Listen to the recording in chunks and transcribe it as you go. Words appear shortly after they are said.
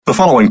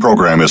following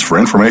program is for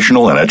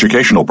informational and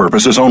educational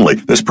purposes only.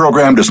 This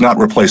program does not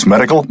replace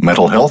medical,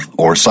 mental health,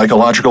 or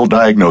psychological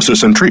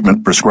diagnosis and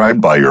treatment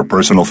prescribed by your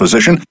personal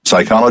physician,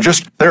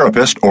 psychologist,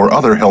 therapist, or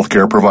other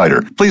healthcare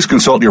provider. Please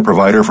consult your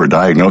provider for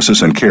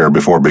diagnosis and care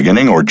before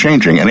beginning or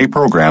changing any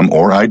program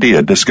or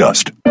idea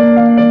discussed.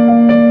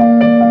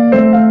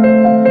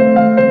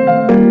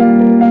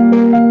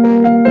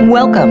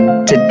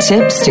 Welcome to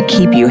Tips to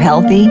Keep You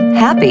Healthy,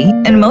 Happy,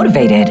 and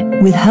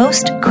Motivated with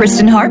host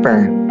Kristen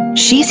Harper.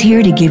 She's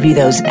here to give you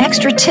those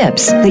extra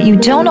tips that you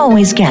don't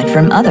always get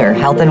from other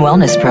health and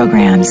wellness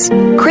programs.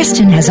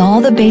 Kristen has all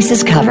the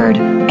bases covered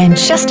and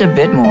just a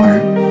bit more.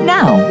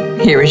 Now,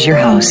 here is your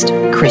host,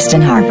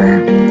 Kristen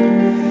Harper.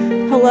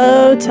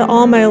 Hello to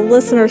all my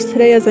listeners.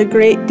 Today is a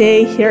great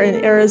day here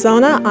in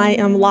Arizona. I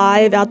am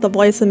live at the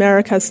Voice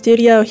America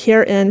studio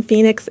here in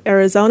Phoenix,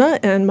 Arizona,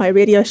 and my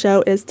radio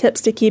show is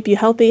Tips to Keep You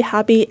Healthy,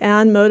 Happy,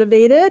 and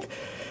Motivated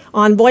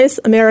on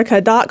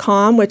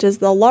voiceamerica.com, which is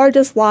the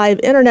largest live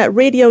internet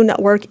radio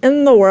network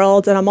in the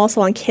world, and I'm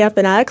also on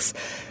KFNX,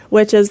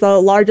 which is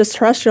the largest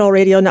terrestrial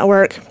radio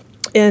network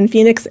in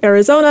Phoenix,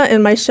 Arizona,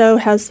 and my show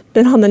has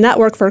been on the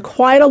network for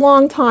quite a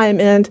long time,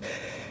 and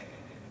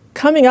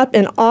coming up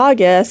in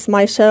August,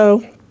 my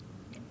show,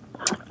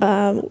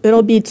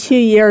 it'll be 2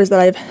 years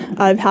that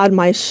I've had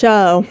my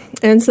show.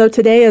 And so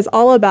today is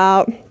all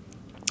about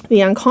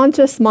the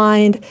unconscious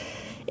mind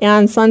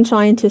and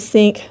sunshine to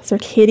sync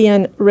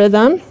circadian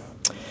rhythm.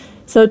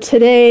 So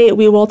today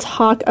we will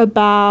talk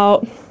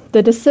about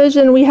the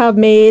decision we have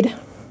made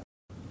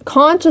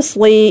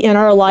consciously in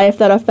our life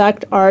that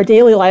affect our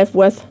daily life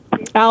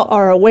without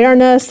our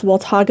awareness. We'll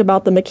talk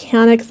about the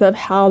mechanics of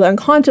how the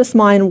unconscious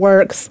mind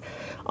works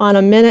on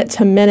a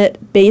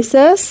minute-to-minute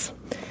basis.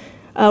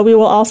 We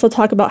will also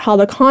talk about how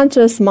the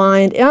conscious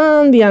mind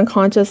and the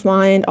unconscious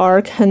mind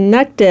are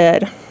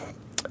connected,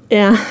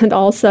 and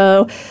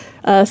also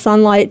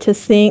sunlight to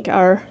sync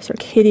our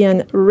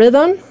circadian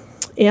rhythm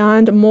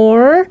and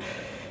more.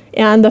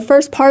 And the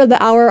first part of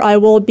the hour, I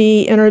will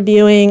be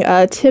interviewing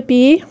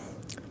Tippi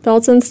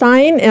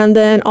Felsenstein, and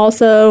then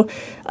also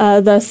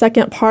the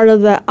second part of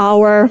the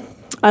hour,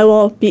 I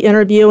will be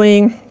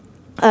interviewing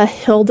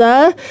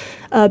Hilda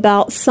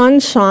about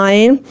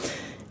sunshine.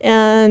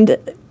 And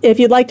if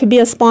you'd like to be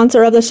a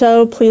sponsor of the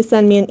show, please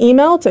send me an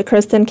email to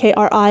Kristen,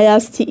 Kristen,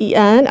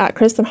 at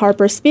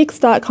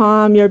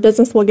KristenHarperSpeaks.com. Your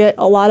business will get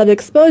a lot of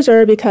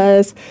exposure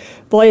because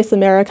Voice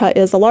America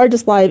is the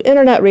largest live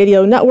internet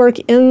radio network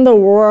in the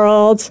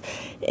world.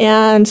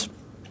 And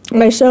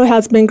my show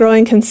has been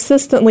growing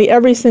consistently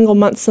every single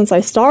month since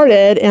I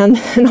started. And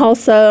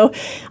also,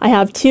 I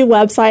have 2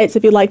 websites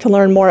if you'd like to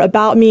learn more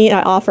about me.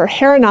 I offer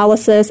hair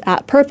analysis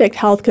at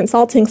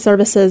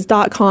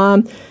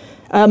perfecthealthconsultingservices.com.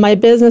 My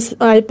business,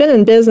 I've been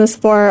in business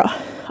for,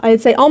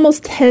 I'd say,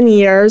 almost 10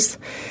 years.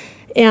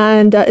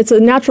 And it's a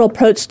natural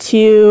approach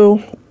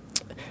to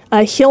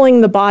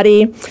healing the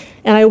body.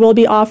 And I will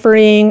be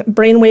offering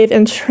brainwave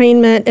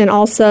entrainment and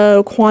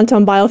also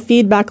quantum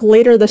biofeedback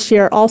later this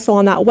year, also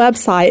on that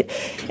website.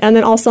 And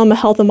then also I'm a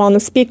health and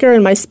wellness speaker,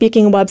 and my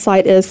speaking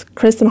website is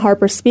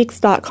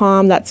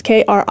KristenHarperSpeaks.com. That's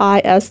Kristen,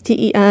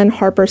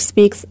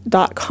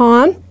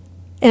 HarperSpeaks.com.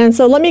 And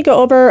so let me go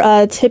over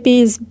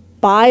Tippi's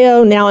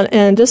bio now,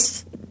 and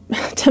just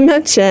to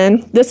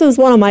mention, this is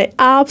one of my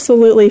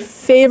absolutely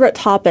favorite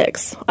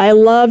topics. I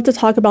love to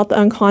talk about the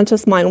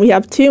unconscious mind. We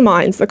have 2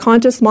 minds, the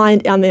conscious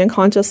mind and the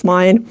unconscious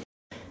mind.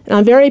 And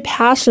I'm very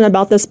passionate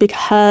about this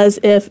because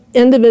if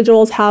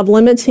individuals have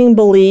limiting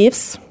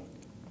beliefs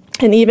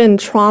and even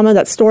trauma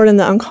that's stored in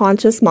the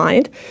unconscious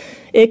mind,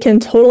 it can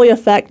totally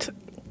affect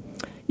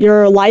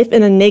your life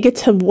in a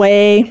negative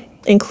way,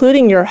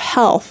 including your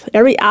health.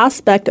 Every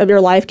aspect of your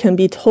life can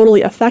be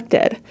totally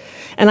affected.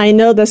 And I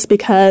know this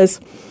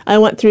because I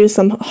went through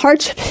some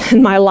hardship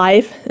in my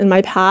life, in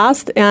my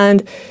past,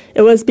 and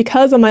it was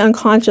because of my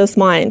unconscious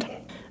mind.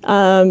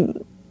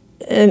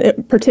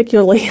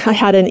 Particularly, I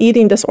had an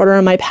eating disorder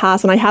in my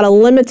past, and I had a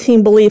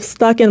limiting belief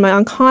stuck in my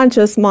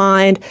unconscious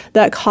mind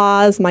that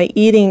caused my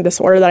eating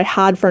disorder that I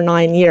had for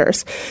 9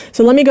 years.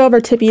 So let me go over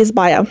Tippi's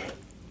bio.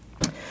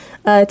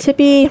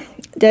 Tippi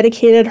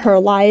dedicated her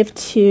life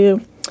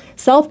to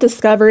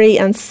self-discovery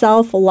and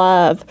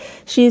self-love.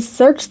 She's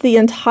searched the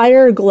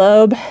entire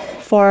globe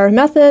for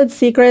methods,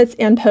 secrets,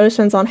 and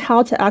potions on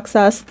how to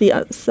access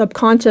the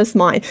subconscious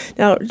mind.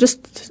 Now,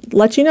 just to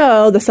let you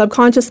know, the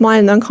subconscious mind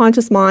and the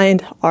unconscious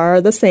mind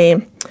are the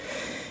same.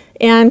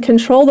 And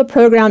control the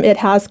program it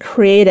has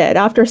created.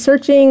 After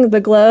searching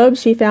the globe,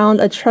 she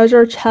found a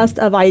treasure chest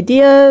of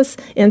ideas,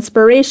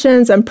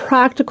 inspirations, and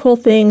practical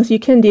things you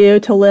can do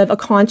to live a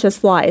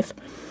conscious life.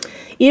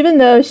 Even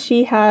though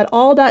she had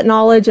all that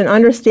knowledge and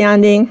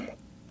understanding,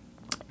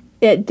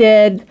 it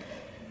did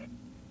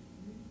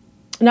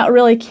not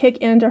really kick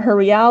into her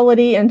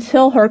reality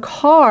until her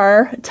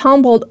car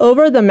tumbled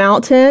over the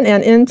mountain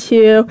and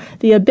into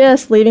the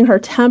abyss, leaving her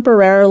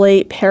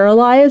temporarily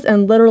paralyzed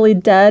and literally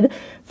dead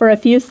for a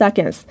few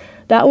seconds.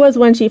 That was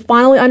when she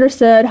finally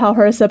understood how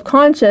her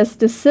subconscious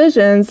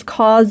decisions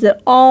caused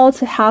it all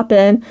to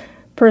happen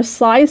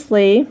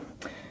precisely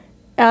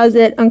as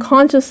it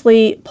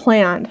unconsciously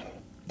planned.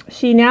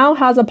 She now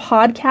has a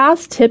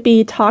podcast,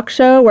 Tippy Talk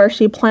Show, where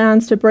she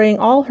plans to bring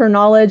all her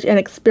knowledge and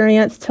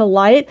experience to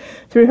light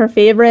through her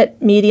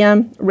favorite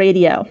medium,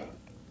 radio.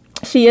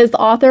 She is the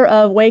author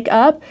of Wake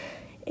Up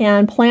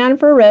and Plan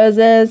for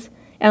Roses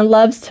and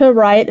loves to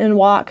write and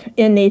walk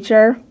in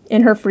nature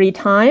in her free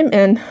time.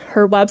 And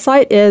her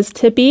website is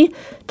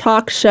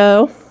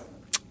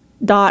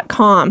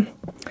tippytalkshow.com.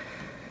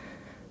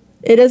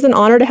 It is an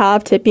honor to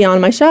have Tippy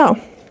on my show.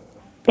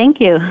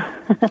 Thank you.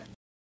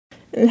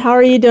 And how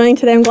are you doing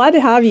today? I'm glad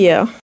to have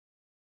you.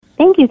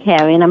 Thank you,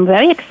 Karen. I'm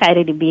very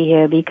excited to be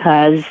here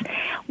because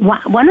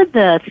one of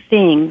the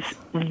things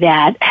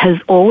that has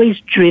always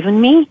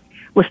driven me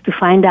was to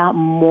find out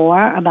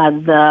more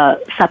about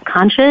the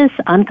subconscious,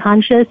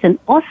 unconscious, and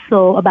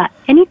also about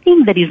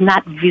anything that is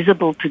not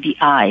visible to the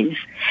eyes.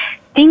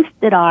 Things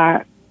that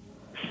are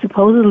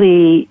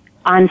supposedly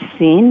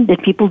unseen,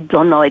 that people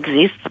don't know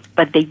exist,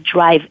 but they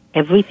drive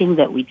everything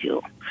that we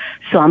do.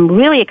 So I'm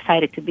really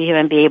excited to be here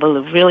and be able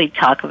to really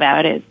talk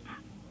about it.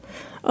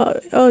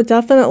 Oh,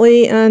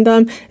 definitely. And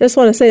I just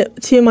want to say,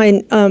 too,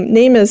 my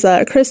name is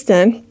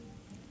Kristen.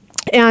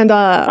 And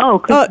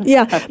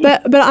yeah,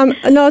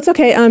 but no, it's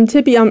okay.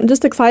 Tippy, I'm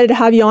just excited to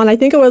have you on. I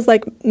think it was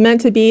like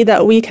meant to be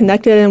that we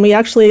connected, and we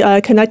actually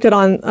connected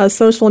on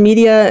social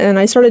media. And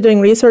I started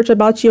doing research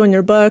about you and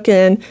your book,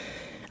 and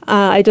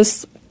I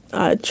just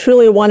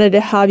truly wanted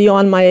to have you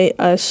on my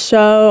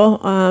show.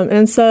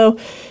 And so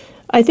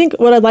I think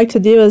what I'd like to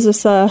do is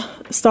just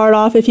start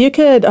off. If you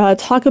could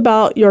talk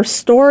about your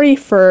story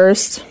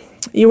first.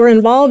 You were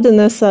involved in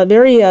this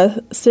very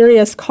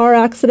serious car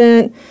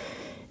accident,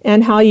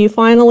 and how you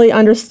finally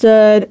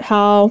understood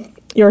how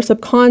your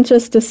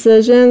subconscious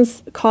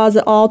decisions cause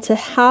it all to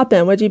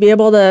happen. Would you be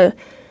able to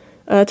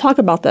talk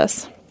about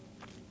this?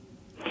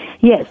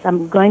 Yes,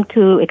 I'm going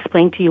to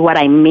explain to you what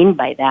I mean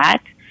by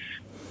that.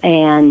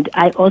 And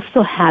I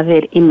also have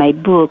it in my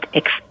book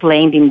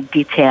explained in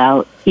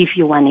detail if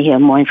you want to hear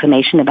more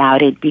information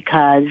about it,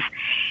 because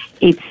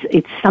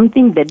it's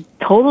something that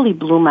totally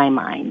blew my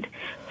mind.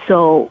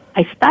 So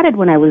I started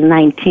when I was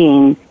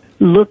 19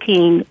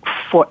 looking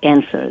for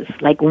answers,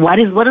 like what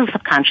is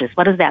subconscious?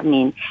 What does that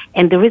mean?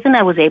 And the reason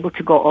I was able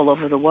to go all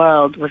over the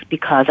world was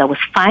because I was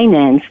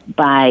financed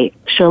by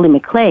Shirley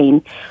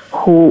MacLaine,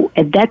 who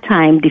at that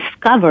time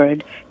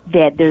discovered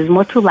that there's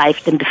more to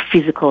life than the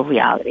physical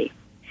reality.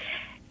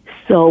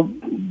 So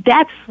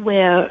that's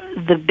where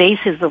the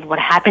basis of what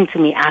happened to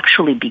me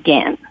actually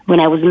began. When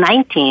I was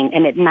 19,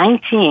 and at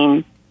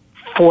 19,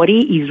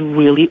 40 is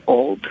really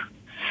old.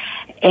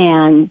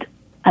 And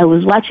I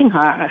was watching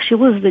her. She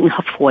was in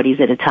her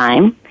 40s at the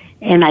time.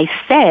 And I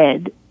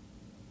said,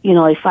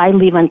 if I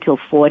live until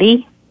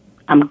 40,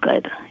 I'm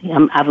good.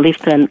 I've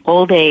lived to an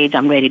old age.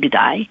 I'm ready to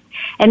die.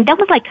 And that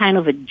was like kind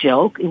of a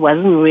joke. It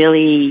wasn't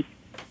really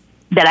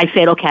that I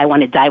said, okay, I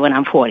want to die when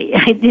I'm 40.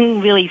 I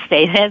didn't really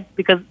say that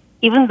because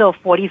even though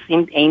 40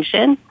 seemed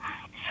ancient,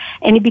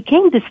 and it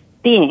became this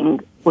thing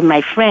with my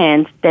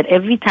friends that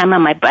every time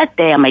on my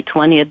birthday, on my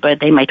 20th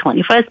birthday, my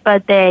 21st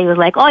birthday, it was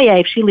like, oh yeah,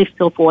 if she lives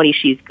till 40,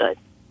 she's good.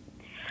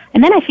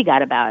 And then I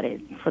forgot about it.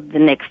 For the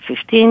next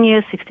 15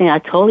 years, 16 years, I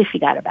totally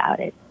forgot about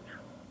it.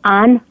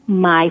 On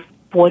my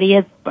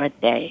 40th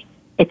birthday,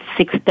 at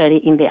 6:30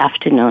 in the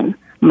afternoon,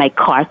 my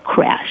car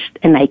crashed,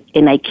 and I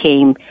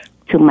came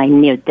to my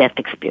near-death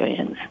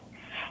experience.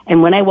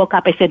 And when I woke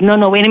up, I said,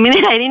 no, wait a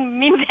minute, I didn't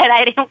mean that.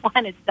 I didn't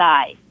want to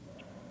die.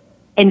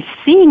 And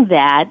seeing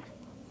that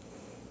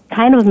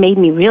kind of made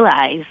me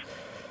realize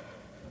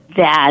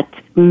that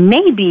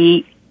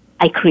maybe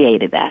I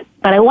created that.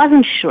 But I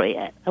wasn't sure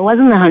yet. I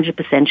wasn't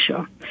 100%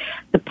 sure.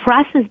 The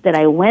process that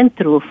I went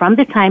through from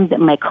the time that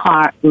my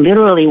car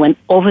literally went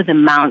over the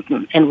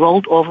mountain and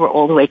rolled over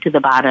all the way to the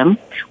bottom,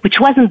 which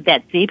wasn't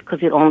that deep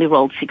because it only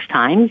rolled 6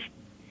 times,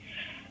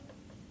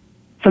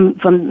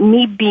 from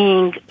me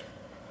being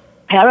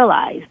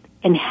paralyzed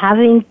and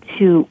having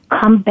to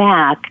come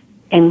back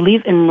and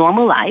live a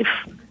normal life.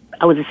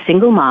 I was a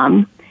single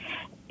mom,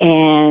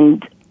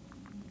 and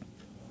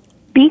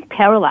being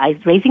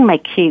paralyzed, raising my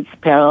kids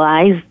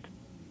paralyzed,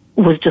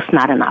 was just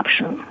not an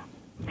option.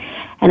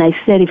 And I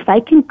said, if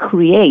I can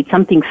create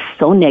something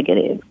so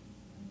negative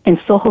and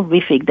so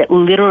horrific that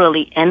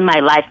literally end my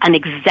life on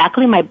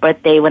exactly my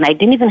birthday when I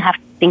didn't even have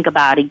to think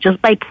about it,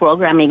 just by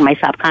programming my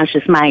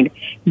subconscious mind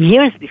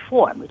years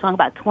before, we're talking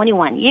about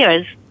 21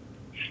 years,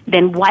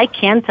 then why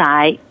can't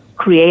I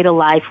create a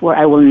life where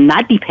I will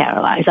not be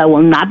paralyzed, I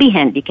will not be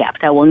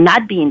handicapped, I will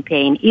not be in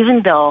pain,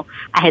 even though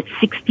I had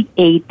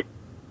 68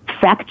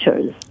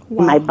 fractures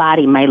in my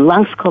body, my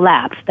lungs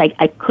collapsed,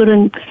 I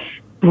couldn't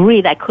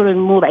breathe, I couldn't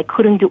move, I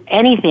couldn't do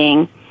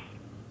anything.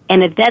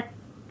 And at that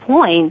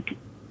point,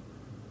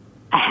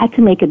 I had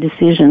to make a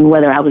decision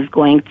whether I was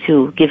going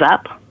to give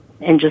up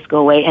and just go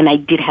away, and I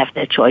did have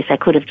that choice. I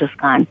could have just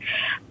gone.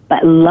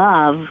 But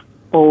love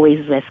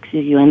always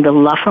rescues you, and the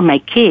love for my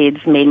kids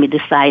made me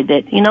decide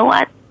that, you know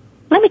what,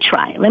 let me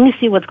try. Let me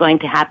see what's going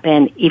to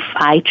happen if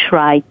I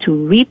try to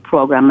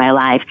reprogram my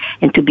life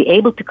and to be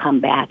able to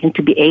come back and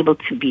to be able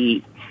to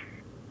be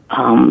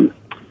a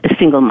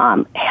single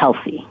mom,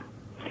 healthy.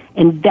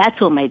 And that's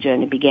where my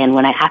journey began,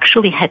 when I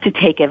actually had to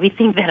take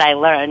everything that I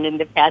learned in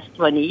the past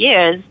 20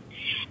 years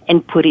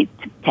and put it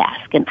to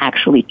task and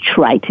actually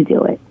try to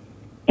do it.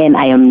 And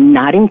I am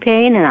not in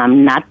pain, and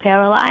I'm not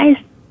paralyzed,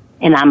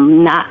 and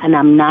I'm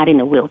not in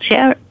a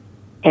wheelchair.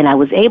 And I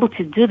was able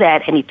to do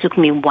that, and it took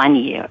me 1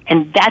 year.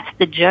 And that's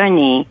the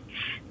journey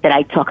that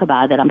I talk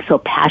about, that I'm so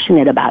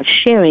passionate about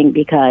sharing,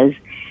 because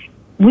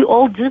we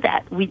all do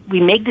that. We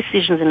make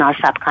decisions in our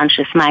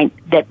subconscious mind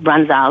that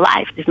runs our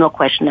life. There's no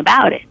question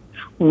about it.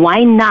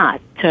 Why not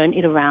turn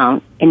it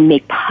around and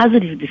make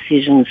positive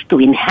decisions to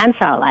enhance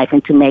our life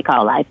and to make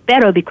our life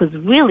better? Because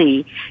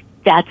really,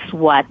 that's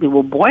what we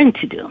were born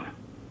to do.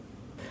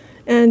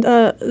 And,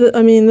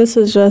 this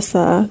is just,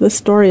 this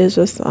story is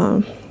just,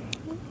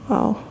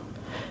 wow.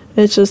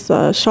 It's just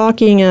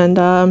shocking.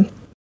 And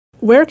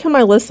where can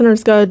my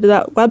listeners go to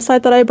that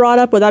website that I brought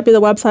up? Would that be the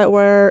website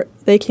where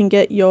they can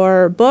get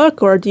your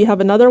book, or do you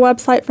have another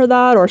website for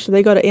that, or should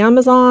they go to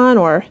Amazon,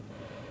 or?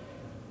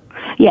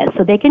 Yes,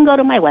 so they can go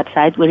to my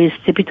website, which is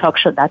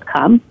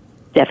tippytalkshow.com,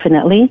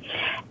 definitely,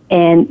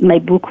 and my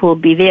book will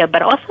be there.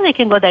 But also they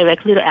can go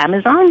directly to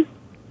Amazon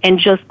and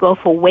just go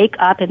for Wake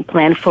Up and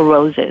Plan for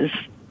Roses,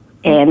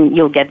 and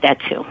you'll get that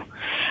too.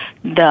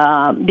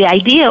 The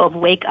idea of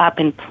Wake Up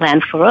and Plan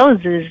for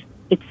Roses,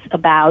 it's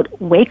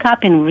about wake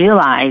up and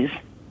realize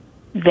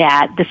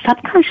that the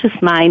subconscious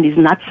mind is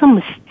not some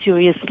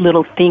mysterious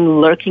little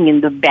thing lurking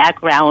in the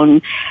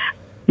background,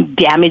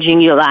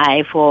 damaging your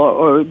life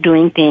or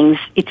doing things.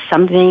 It's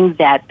something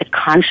that the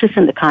conscious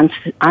and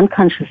the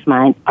unconscious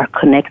mind are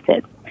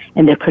connected,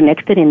 and they're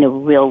connected in a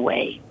real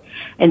way.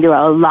 And there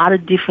are a lot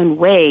of different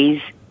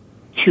ways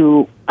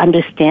to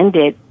understand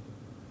it,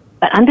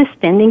 but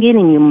understanding it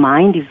in your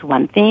mind is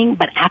one thing,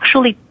 but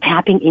actually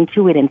tapping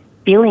into it and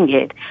feeling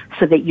it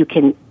so that you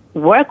can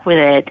work with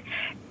it,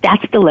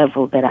 that's the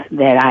level that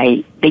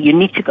you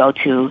need to go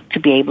to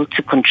be able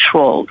to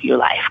control your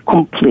life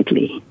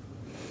completely.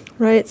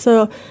 Right.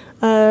 So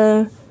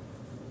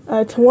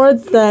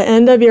towards the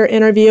end of your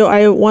interview,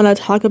 I want to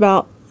talk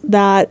about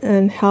that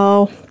and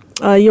how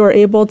you were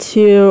able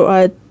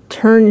to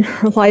turn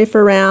your life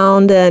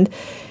around, and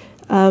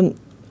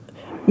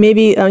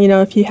maybe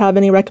if you have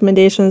any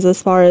recommendations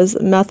as far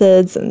as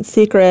methods and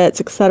secrets,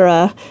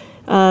 etc.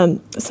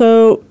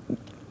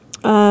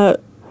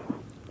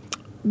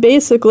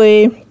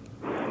 Basically,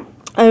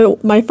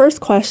 my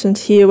first question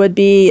to you would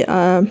be,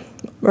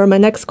 or my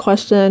next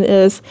question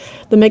is,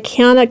 the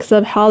mechanics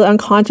of how the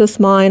unconscious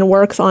mind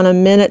works on a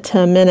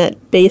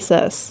minute-to-minute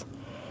basis.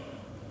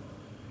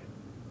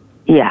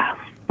 Yeah.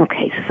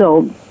 Okay.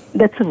 So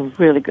that's a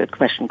really good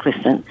question,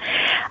 Kristen.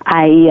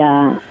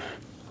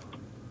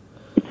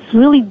 It's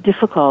really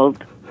difficult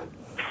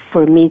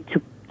for me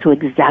to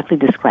exactly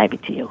describe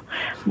it to you,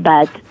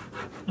 but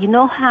you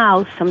know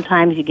how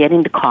sometimes you get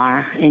in the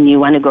car and you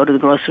want to go to the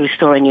grocery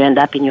store and you end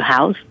up in your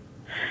house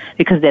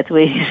because that's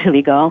where you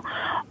usually go,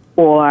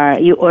 or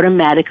you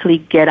automatically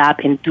get up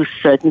and do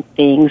certain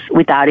things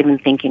without even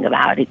thinking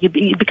about it.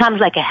 It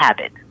becomes like a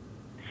habit.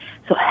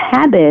 So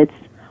habits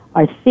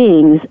are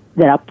things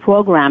that are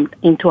programmed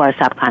into our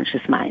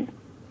subconscious mind,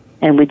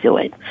 and we do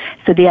it.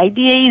 So the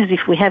idea is,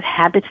 if we have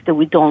habits that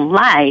we don't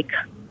like,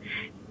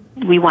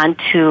 we want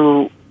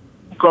to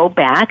go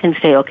back and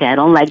say, okay, I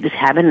don't like this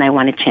habit and I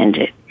want to change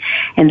it.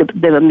 And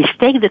the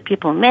mistake that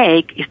people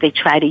make is they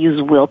try to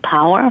use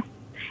willpower,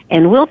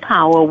 and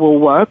willpower will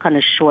work on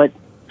a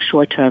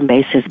short-term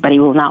basis, but it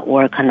will not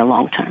work on a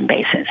long-term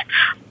basis.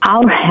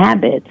 Our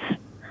habits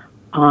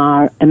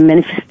are a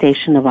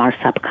manifestation of our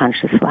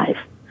subconscious life.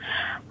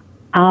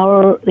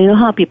 You know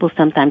how people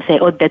sometimes say,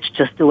 oh, that's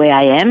just the way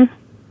I am?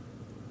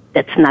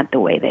 That's not the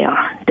way they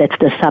are. That's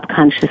the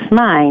subconscious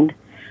mind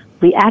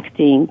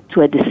reacting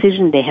to a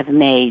decision they have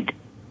made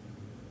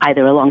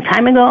either a long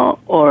time ago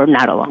or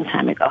not a long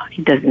time ago.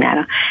 It doesn't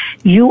matter.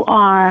 You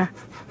are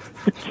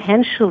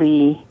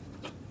potentially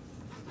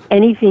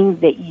anything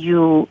that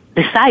you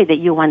decide that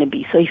you want to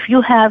be. So if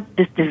you have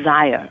this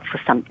desire for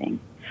something,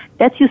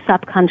 that's your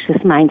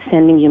subconscious mind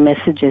sending you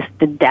messages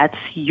that that's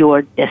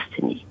your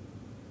destiny.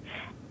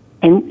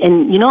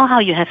 And you know how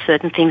you have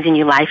certain things in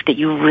your life that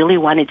you really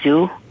want to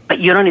do, but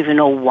you don't even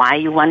know why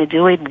you want to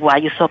do it, why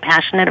you're so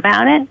passionate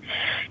about it?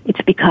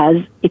 It's because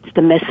it's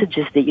the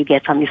messages that you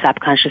get from your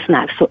subconscious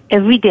mind. So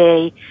every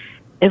day,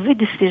 every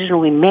decision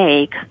we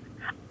make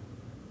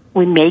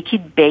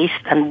it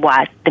based on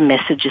what the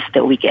messages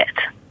that we get.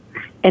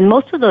 And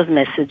most of those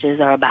messages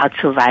are about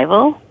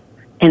survival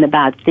and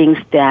about things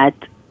that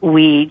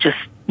we just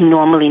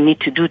normally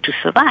need to do to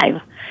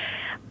survive.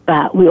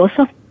 But we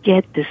also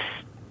get this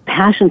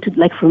passion to,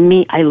 like for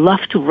me, I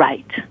love to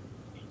write.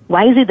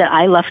 Why is it that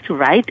I love to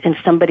write and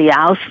somebody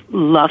else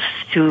loves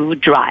to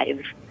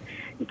drive?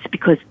 It's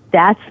because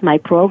that's my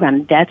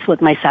program. That's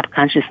what my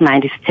subconscious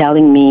mind is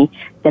telling me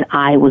that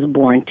I was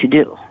born to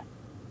do.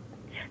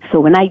 So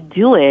when I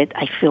do it,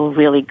 I feel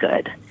really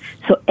good.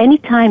 So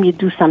anytime you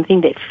do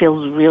something that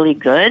feels really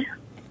good,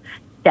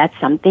 that's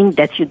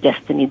your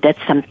destiny. That's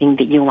something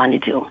that you want to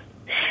do.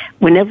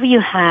 Whenever you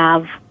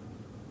have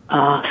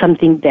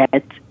something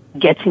that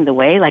gets in the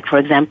way, like, for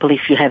example,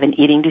 if you have an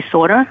eating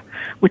disorder,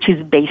 which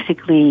is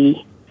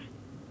basically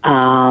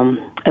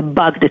a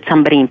bug that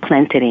somebody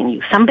implanted in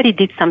you. Somebody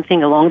did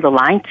something along the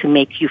line to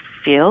make you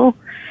feel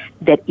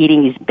that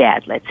eating is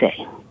bad, let's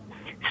say.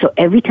 So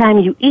every time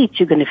you eat,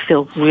 you're going to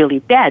feel really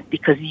bad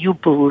because you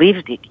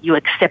believed it, you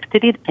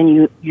accepted it,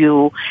 and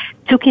you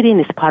took it in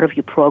as part of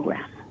your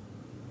program.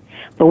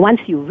 But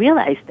once you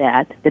realize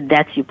that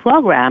that's your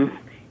program,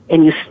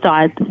 and you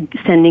start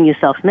sending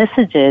yourself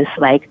messages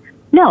like,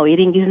 no,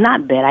 eating is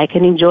not bad. I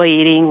can enjoy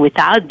eating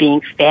without being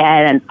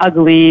fat and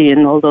ugly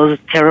and all those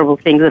terrible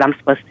things that I'm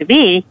supposed to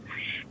be,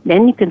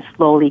 then you can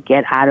slowly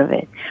get out of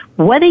it.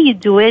 Whether you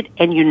do it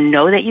and you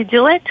know that you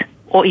do it,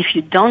 or if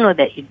you don't know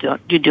that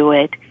you do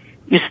it,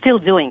 you're still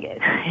doing it.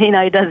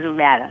 It doesn't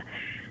matter.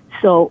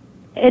 So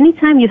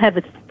anytime you have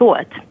a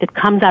thought that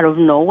comes out of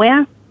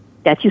nowhere,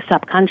 that's your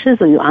subconscious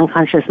or your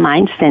unconscious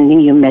mind sending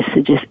you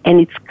messages,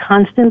 and it's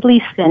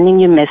constantly sending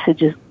you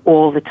messages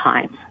all the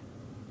time.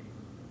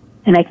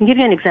 And I can give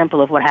you an example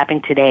of what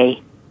happened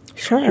today.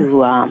 Sure.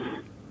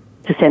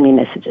 To send me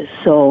messages.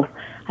 So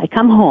I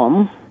come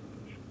home,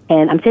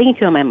 and I'm taking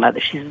care of my mother.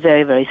 She's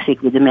very, very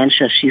sick with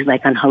dementia. She's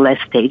like on her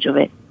last stage of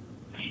it.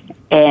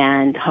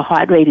 And her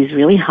heart rate is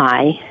really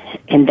high,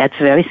 and that's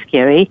very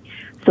scary.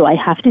 So I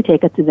have to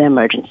take her to the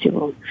emergency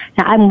room.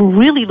 Now, I'm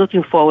really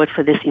looking forward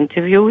for this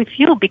interview with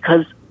you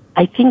because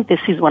I think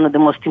this is one of the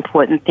most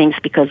important things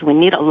because we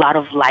need a lot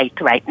of light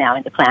right now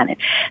in the planet.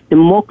 The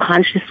more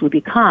conscious we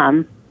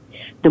become,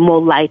 the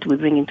more light we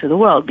bring into the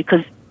world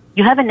because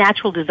you have a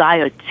natural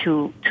desire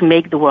to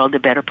make the world a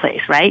better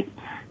place, right?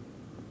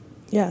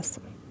 Yes.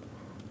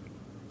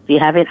 You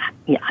have it?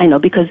 Yeah, I know,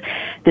 because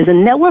there's a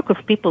network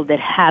of people that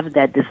have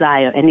that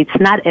desire, and it's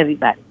not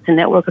everybody. It's a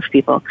network of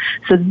people.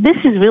 So this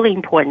is really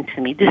important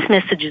to me. This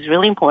message is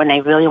really important. I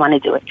really want to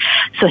do it.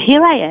 So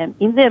here I am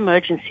in the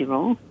emergency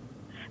room,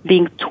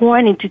 being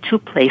torn into two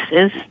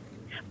places,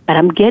 but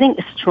I'm getting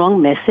a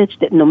strong message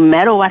that no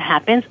matter what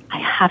happens, I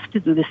have to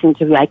do this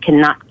interview. I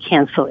cannot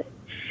cancel it.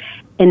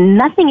 And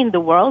nothing in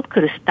the world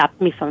could have stopped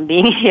me from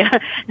being here,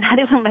 not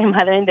even my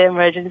mother in the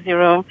emergency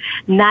room,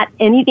 not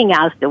anything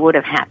else that would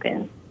have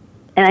happened.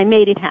 And I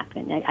made it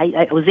happen.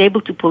 I was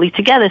able to pull it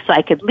together so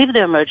I could leave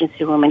the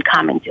emergency room and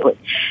come and do it.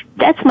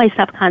 That's my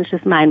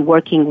subconscious mind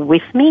working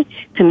with me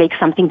to make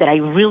something that I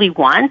really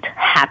want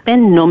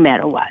happen no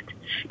matter what.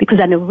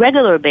 Because on a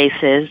regular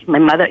basis, my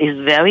mother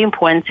is very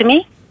important to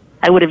me.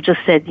 I would have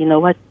just said, you know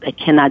what, I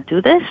cannot do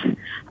this.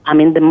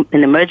 I'm in the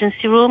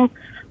emergency room.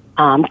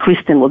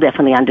 Kristen will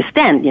definitely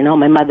understand.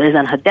 My mother is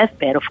on her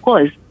deathbed, of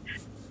course.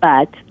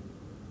 But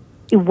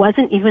it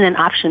wasn't even an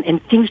option, and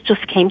things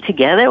just came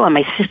together when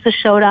my sister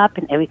showed up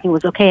and everything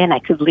was okay and I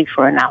could leave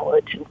for an hour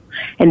or two.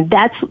 And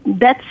that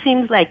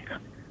seems like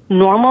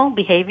normal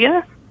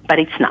behavior, but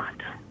it's not.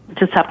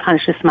 It's a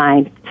subconscious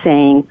mind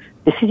saying,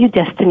 this is your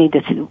destiny,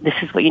 this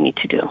is what you need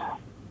to do.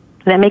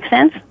 Does that make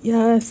sense?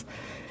 Yes,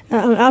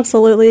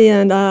 absolutely.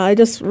 And I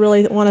just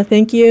really want to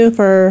thank you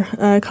for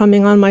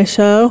coming on my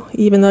show,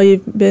 even though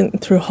you've been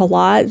through a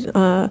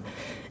lot.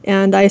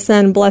 And I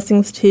send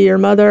blessings to your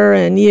mother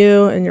and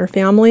you and your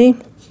family.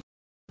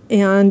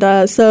 And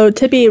so,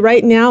 Tippy,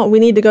 right now we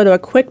need to go to a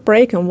quick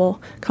break, and we'll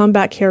come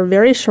back here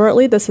very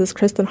shortly. This is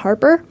Kristen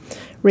Harper,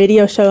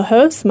 radio show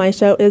host. My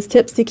show is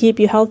Tips to Keep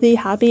You Healthy,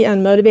 Happy,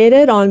 and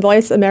Motivated on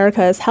Voice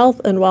America's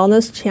Health and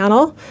Wellness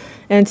channel.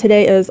 And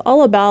today is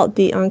all about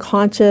the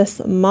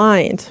unconscious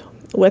mind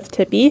with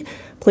Tippy.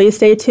 Please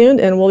stay tuned,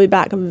 and we'll be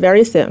back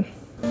very soon.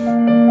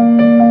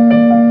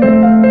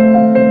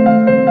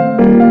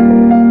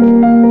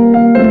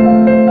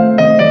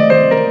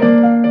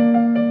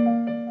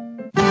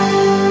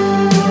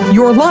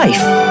 Your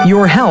life,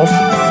 your health,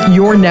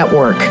 your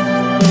network.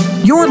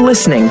 You're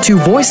listening to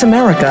Voice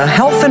America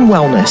Health and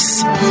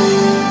Wellness.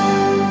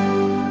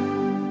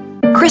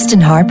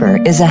 Kristen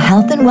Harper is a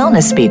health and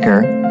wellness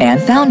speaker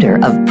and founder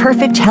of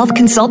Perfect Health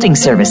Consulting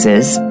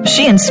Services.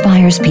 She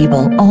inspires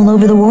people all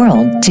over the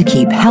world to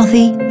keep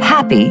healthy,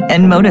 happy,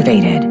 and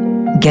motivated.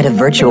 Get a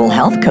virtual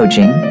health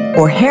coaching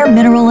or hair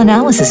mineral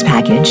analysis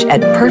package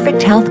at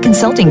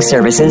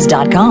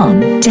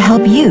perfecthealthconsultingservices.com to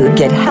help you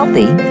get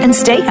healthy and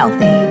stay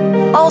healthy.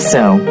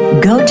 Also,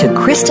 go to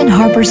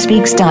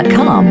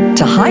KristenHarperSpeaks.com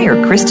to hire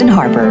Kristen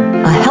Harper,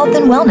 a health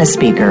and wellness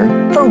speaker,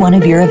 for one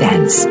of your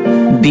events.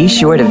 Be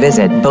sure to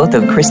visit both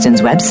of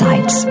Kristen's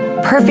websites,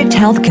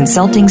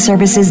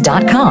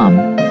 perfecthealthconsultingservices.com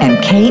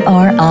and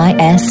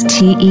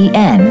KRISTEN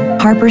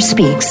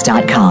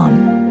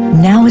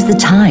HarperSpeaks.com. Now is the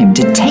time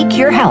to take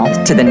your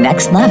health to the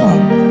next level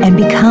and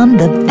become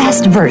the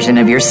best version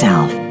of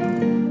yourself.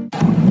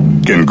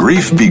 Can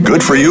grief be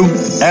good for you?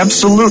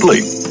 Absolutely.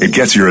 It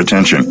gets your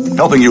attention,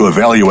 helping you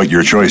evaluate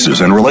your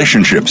choices and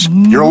relationships.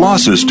 Your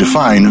losses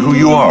define who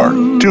you are.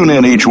 Tune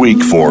in each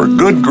week for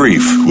Good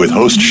Grief with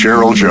host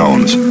Cheryl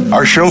Jones.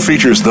 Our show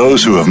features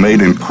those who have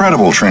made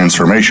incredible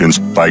transformations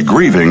by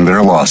grieving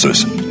their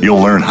losses.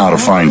 You'll learn how to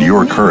find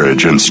your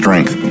courage and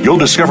strength. You'll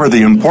discover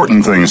the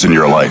important things in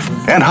your life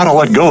and how to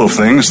let go of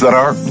things that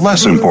are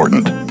less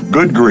important.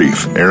 Good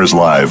Grief airs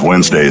live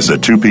Wednesdays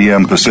at 2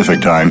 p.m.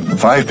 Pacific Time,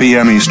 5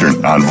 p.m.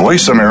 Eastern on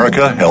Voice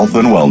America Health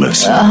and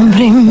Wellness.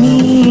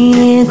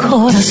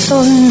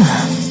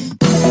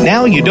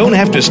 Now you don't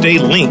have to stay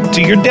linked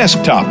to your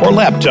desktop or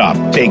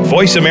laptop. Take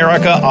Voice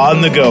America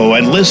on the go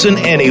and listen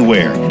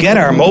anywhere. Get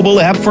our mobile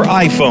app for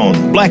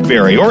iPhone,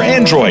 BlackBerry, or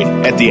Android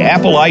at the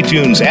Apple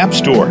iTunes App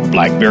Store,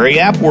 BlackBerry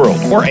App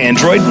World, or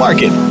Android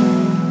Market.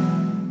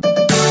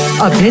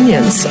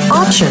 Opinions,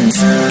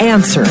 options,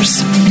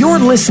 answers. You're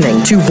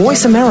listening to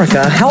Voice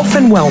America Health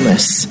and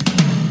Wellness.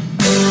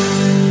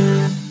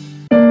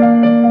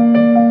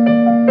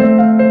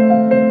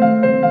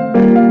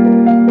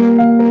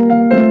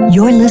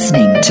 You're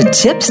listening to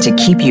Tips to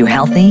Keep You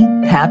Healthy,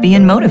 Happy,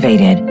 and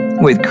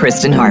Motivated with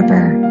Kristen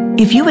Harper.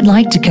 If you would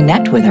like to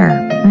connect with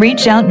her,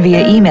 reach out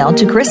via email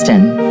to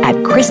Kristen at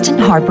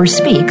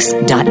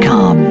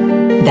KristenHarperSpeaks.com.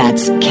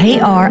 That's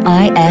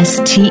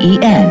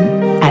KRISTEN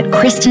at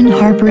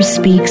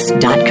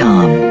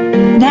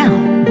KristenHarperSpeaks.com.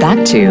 Now,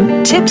 back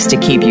to Tips to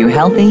Keep You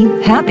Healthy,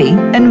 Happy,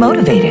 and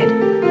Motivated.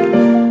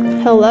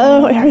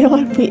 Hello,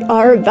 everyone. We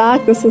are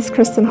back. This is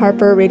Kristen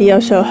Harper, radio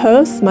show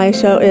host. My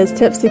show is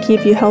Tips to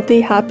Keep You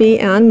Healthy, Happy,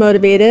 and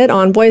Motivated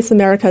on Voice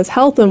America's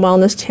Health and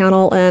Wellness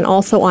channel and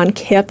also on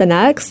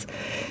KFNX.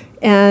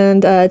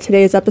 And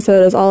today's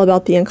episode is all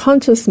about the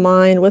unconscious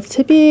mind with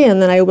Tippy,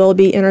 and then I will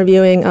be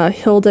interviewing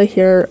Hilda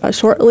here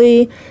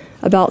shortly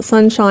about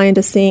sunshine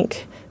to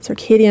sync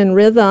circadian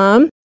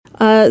rhythm.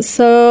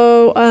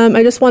 So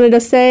I just wanted to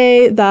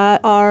say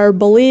that our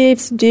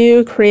beliefs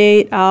do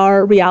create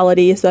our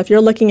reality. So if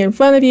you're looking in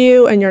front of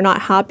you and you're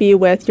not happy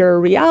with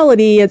your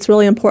reality, it's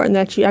really important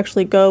that you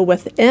actually go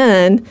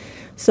within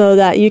so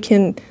that you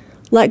can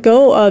let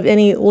go of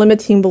any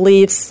limiting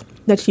beliefs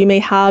that you may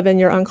have in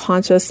your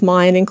unconscious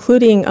mind,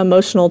 including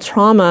emotional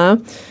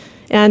trauma.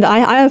 And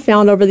I have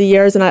found over the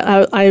years, and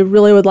I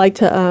really would like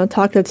to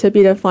talk to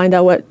Tippy to find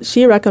out what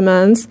she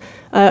recommends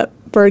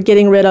for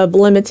getting rid of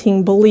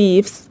limiting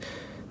beliefs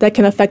that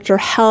can affect your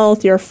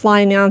health, your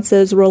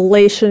finances,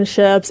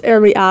 relationships,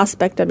 every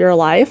aspect of your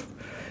life,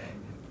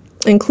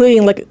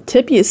 including like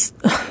Tippy's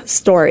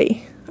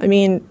story. I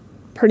mean,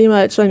 pretty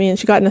much,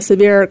 she got in a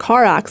severe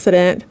car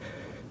accident,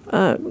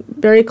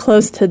 very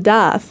close to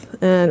death,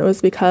 and it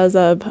was because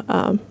of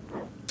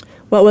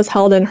what was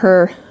held in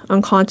her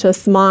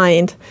unconscious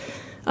mind.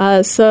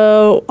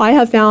 So I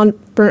have found,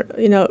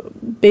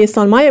 based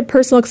on my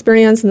personal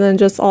experience and then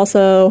just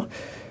also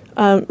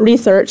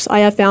research, I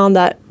have found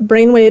that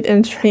brainwave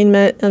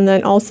entrainment and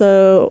then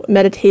also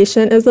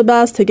meditation is the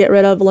best to get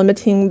rid of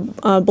limiting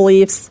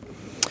beliefs.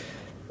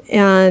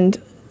 And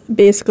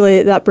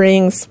basically that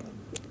brings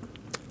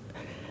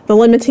the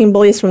limiting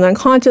beliefs from the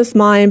unconscious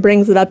mind,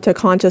 brings it up to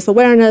conscious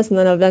awareness, and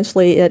then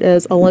eventually it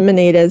is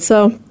eliminated.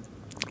 So,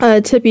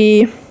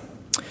 Tippy,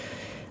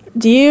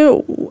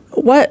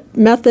 what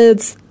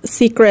methods,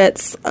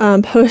 secrets,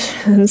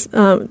 potions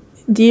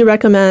do you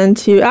recommend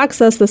to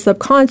access the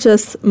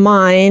subconscious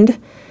mind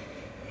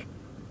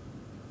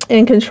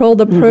and control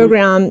the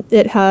program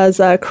it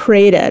has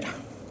created?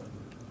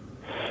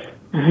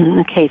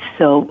 Okay,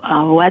 so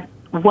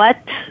what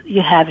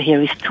you have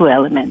here is two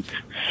elements.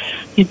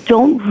 You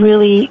don't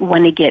really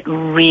want to get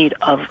rid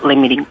of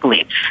limiting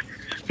beliefs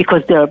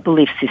because they're a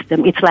belief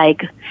system. It's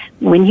like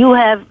when you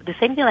have the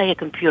same thing like a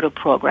computer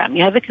program.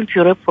 You have a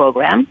computer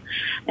program,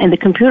 and the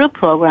computer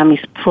program is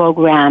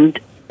programmed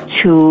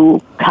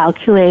to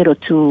calculate or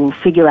to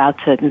figure out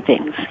certain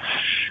things.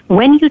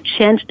 When you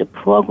change the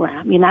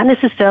program, you're not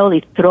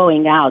necessarily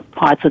throwing out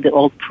parts of the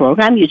old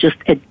program, you're just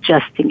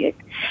adjusting it.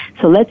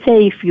 So let's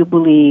say if you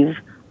believe,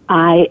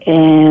 I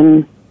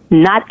am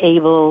not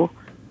able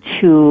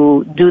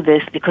to do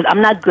this because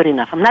I'm not good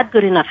enough. I'm not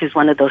good enough is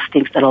one of those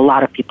things that a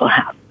lot of people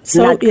have.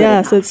 So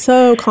yes, it's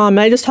so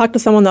common. I just talked to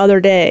someone the other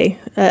day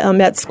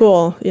at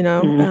school,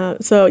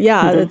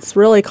 it's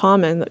really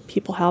common that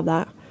people have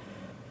that.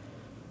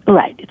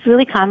 Right. It's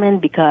really common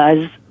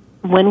because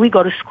when we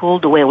go to school,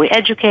 the way we're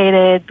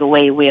educated, the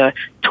way we're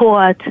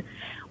taught,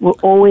 we're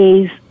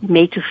always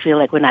made to feel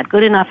like we're not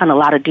good enough on a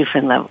lot of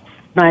different levels.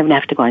 Don't even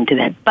have to go into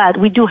that. But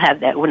we do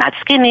have that. We're not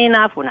skinny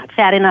enough, we're not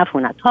fat enough,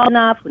 we're not tall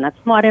enough, we're not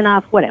smart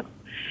enough, whatever.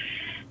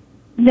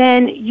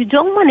 Then you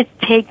don't want to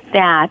take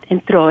that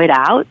and throw it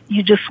out.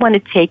 You just want to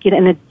take it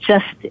and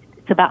adjust it.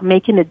 It's about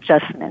making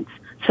adjustments.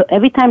 So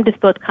every time this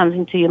thought comes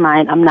into your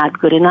mind, I'm not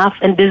good enough,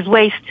 and there's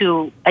ways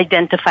to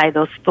identify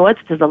those thoughts.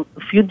 There's a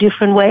few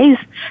different ways.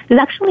 There's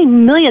actually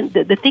millions.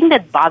 The thing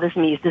that bothers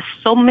me is there's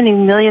so many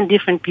million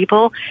different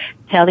people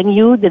telling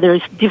you that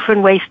there's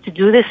different ways to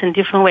do this and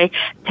different ways,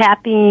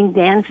 tapping,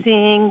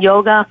 dancing,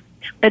 yoga.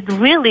 But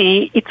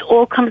really, it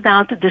all comes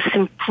down to the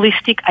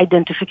simplistic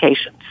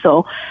identification.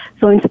 So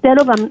instead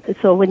of,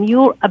 so when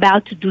you're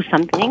about to do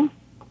something,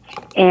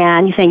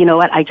 and you're saying, you know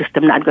what, I just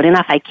am not good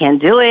enough, I can't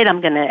do it,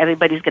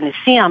 everybody's gonna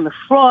see I'm a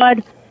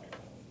fraud,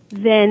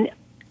 then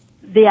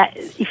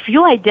if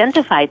you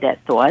identify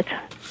that thought,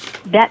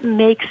 that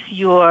makes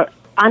your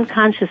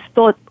unconscious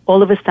thought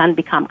all of a sudden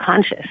become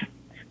conscious.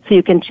 So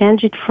you can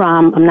change it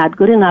from I'm not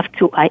good enough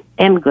to I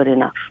am good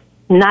enough.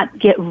 not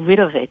get rid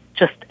of it,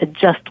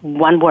 just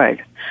one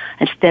word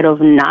instead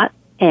of not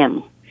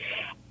am.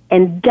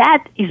 And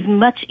that is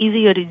much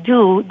easier to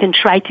do than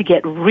try to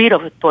get rid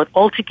of a thought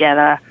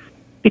altogether,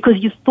 because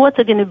your thoughts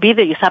are going to be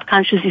there. Your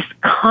subconscious is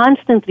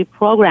constantly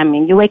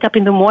programming. You wake up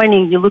in the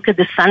morning, you look at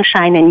the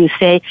sunshine, and you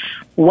say,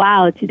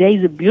 wow, today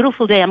is a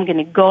beautiful day. I'm going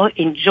to go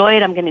enjoy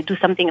it. I'm going to do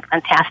something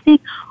fantastic.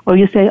 Or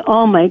you say,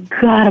 oh, my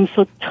God, I'm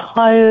so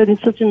tired.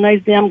 It's such a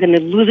nice day. I'm going to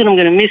lose it. I'm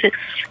going to miss it.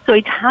 So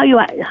it's how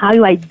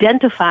you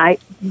identify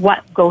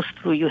what goes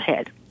through your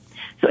head.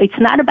 So it's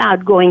not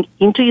about going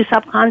into your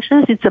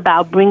subconscious. It's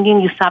about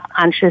bringing your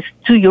subconscious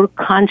to your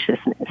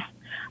consciousness.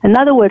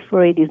 Another word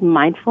for it is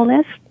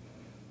mindfulness.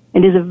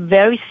 And it's a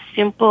very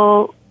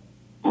simple,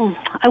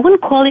 I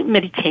wouldn't call it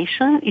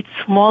meditation. It's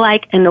more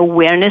like an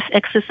awareness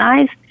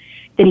exercise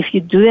that if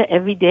you do it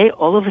every day,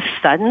 all of a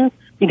sudden,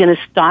 you're going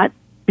to start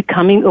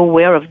becoming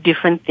aware of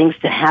different things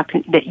that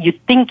happen, that you're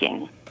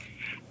thinking.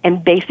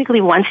 And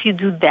basically, once you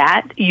do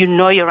that, you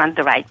know you're on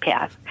the right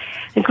path.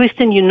 And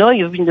Kristen, you know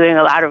you've been doing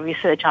a lot of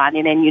research on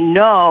it, and you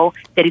know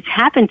that it's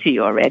happened to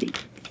you already,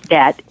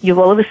 that you've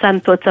all of a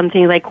sudden thought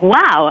something like,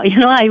 wow,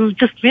 I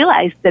just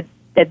realized that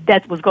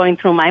was going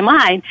through my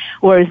mind,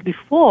 whereas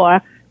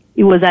before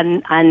it was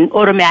an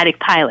automatic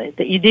pilot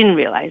that you didn't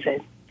realize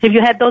it. Have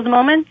you had those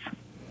moments?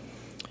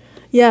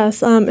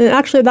 Yes, and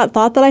actually that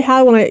thought that I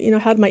had when I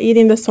had my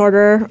eating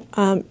disorder,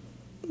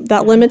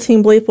 that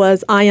limiting belief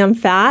was I am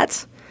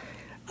fat.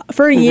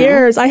 For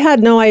years, I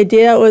had no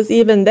idea it was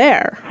even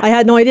there. I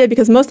had no idea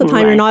because most of the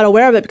time you're not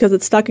aware of it because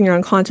it's stuck in your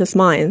unconscious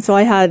mind. So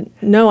I had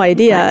no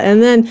idea. Right.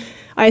 And then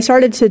I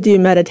started to do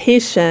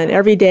meditation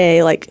every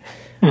day, like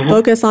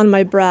focus on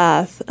my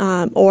breath,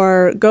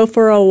 or go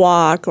for a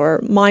walk, or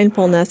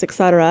mindfulness,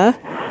 etc.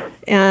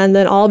 And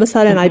then all of a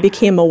sudden, I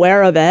became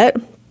aware of it,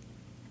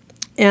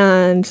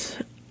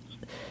 and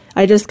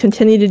I just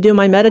continued to do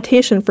my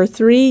meditation for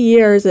 3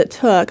 years. It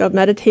took of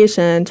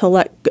meditation to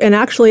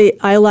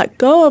I let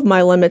go of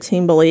my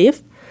limiting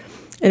belief,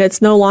 and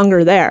it's no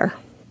longer there.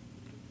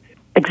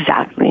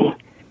 Exactly.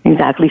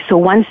 So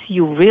once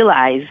you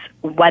realize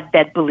what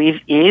that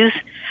belief is,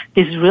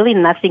 there's really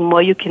nothing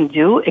more you can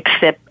do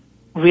except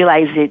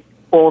realize it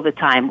all the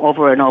time,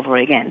 over and over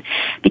again.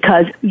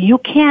 Because you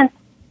can't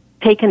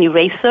take an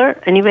eraser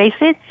and erase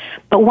it,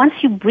 but once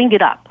you bring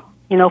it up,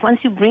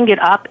 once you bring it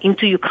up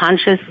into your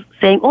conscious,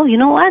 saying, oh, you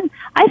know what?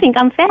 I think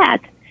I'm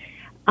fat.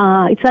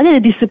 It's not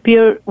going to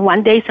disappear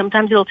one day.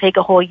 Sometimes it'll take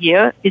a whole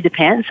year. It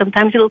depends.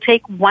 Sometimes it'll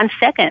take 1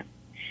 second.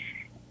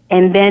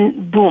 And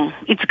then, boom,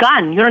 it's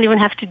gone. You don't even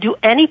have to do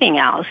anything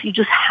else. You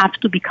just have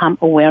to become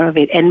aware of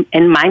it.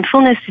 And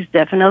mindfulness is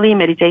definitely,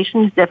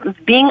 meditation is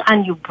definitely, being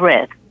on your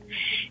breath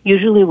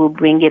usually will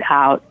bring it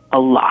out a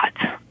lot.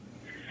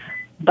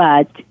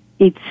 But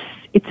it's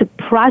a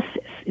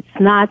process. It's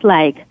not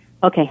like,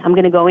 okay, I'm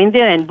going to go in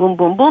there and boom,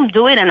 boom, boom,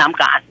 do it, and I'm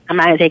gone. I'm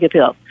not going to take a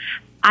pill.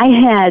 I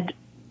had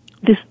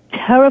this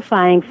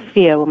terrifying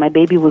fear when my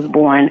baby was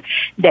born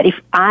that if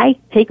I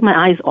take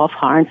my eyes off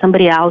her and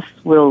somebody else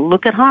will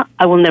look at her,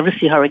 I will never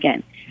see her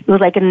again. It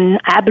was like an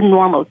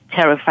abnormal,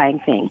 terrifying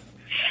thing.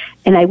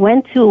 And I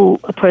went to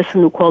a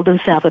person who called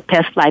himself a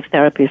past life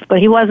therapist, but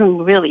he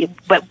wasn't really,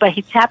 but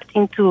he tapped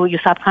into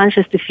your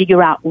subconscious to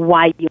figure out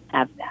why you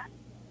have that.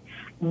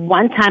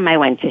 One time I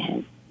went to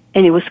him,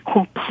 and it was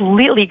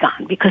completely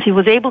gone because he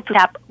was able to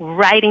tap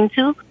right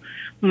into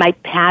my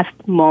past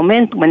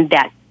moment when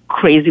that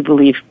crazy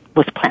belief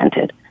was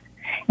planted.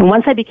 And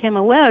once I became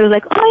aware, I was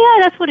like, oh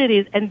yeah, that's what it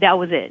is, and that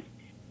was it.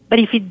 But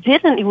if it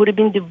didn't, it would have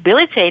been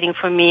debilitating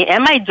for me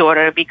and my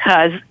daughter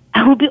because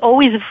I would be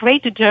always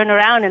afraid to turn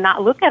around and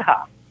not look at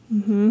her.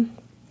 Mm-hmm.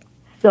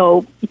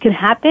 So it can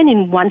happen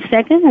in 1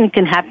 second, and it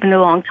can happen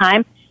a long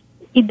time.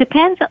 It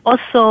depends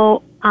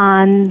also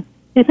on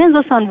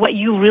what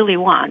you really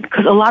want,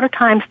 because a lot of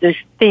times there's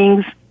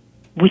things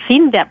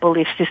within that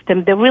belief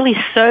system that really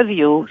serve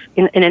you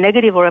in a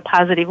negative or a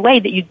positive way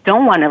that you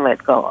don't want to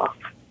let go of.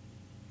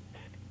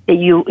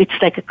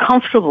 It's like a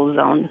comfortable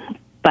zone,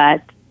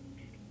 but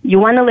you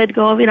want to let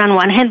go of it on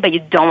one hand, but you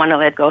don't want to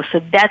let go. So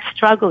that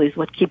struggle is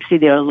what keeps you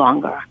there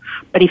longer.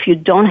 But if you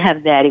don't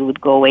have that, it would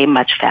go away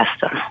much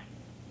faster.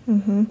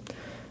 Mm-hmm.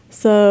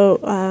 So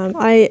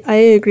I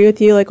agree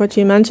with you, like what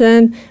you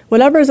mentioned.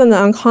 Whatever's in the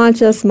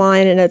unconscious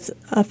mind and it's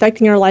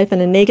affecting your life in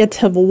a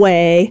negative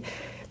way,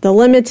 the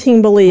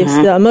limiting beliefs,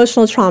 the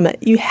emotional trauma,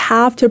 you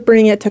have to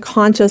bring it to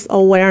conscious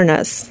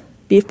awareness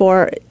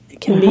before it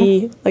can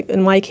be, like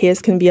in my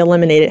case, can be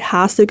eliminated. It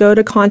has to go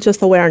to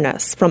conscious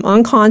awareness, from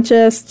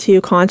unconscious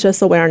to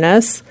conscious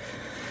awareness.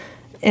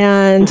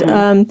 And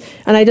and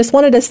I just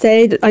wanted to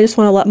say, I just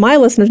want to let my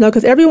listeners know,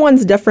 because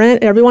everyone's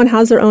different. Everyone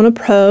has their own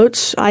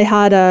approach. I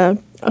had a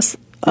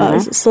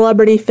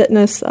celebrity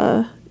fitness,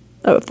 a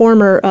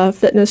former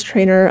fitness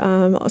trainer,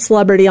 a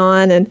celebrity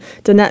on, and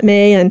Danette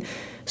May, and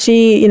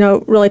she,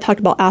 really talked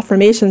about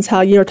affirmations,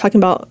 how you're talking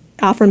about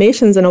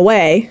affirmations in a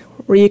way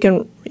where you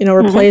can,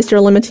 replace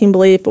your limiting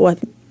belief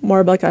with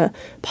more of like a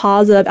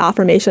positive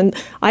affirmation.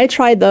 I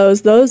tried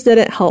those. Those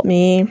didn't help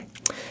me.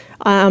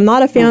 I'm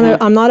not a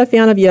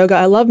fan of yoga.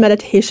 I love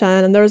meditation,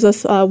 and there's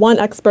this one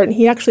expert, and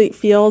he actually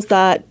feels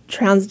that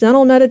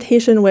transcendental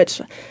meditation,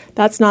 which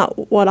that's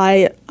not what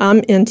I'm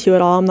into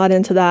at all. I'm not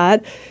into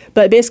that.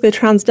 But basically,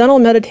 transcendental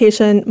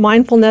meditation,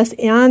 mindfulness,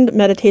 and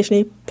meditation,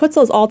 he puts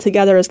those all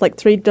together as like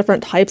 3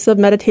 different types of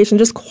meditation,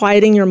 just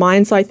quieting your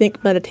mind. So I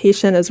think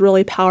meditation is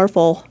really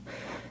powerful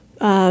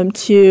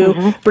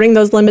to bring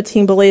those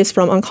limiting beliefs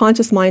from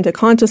unconscious mind to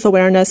conscious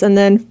awareness. And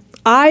then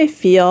I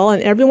feel,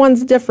 and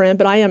everyone's different,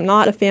 but I am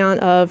not a fan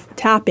of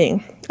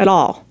tapping at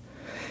all.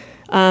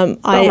 Oh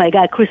my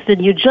God,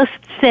 Kristen, you just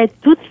said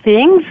 2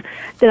 things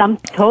that I'm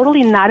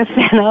totally not a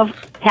fan of.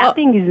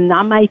 Tapping is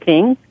not my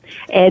thing,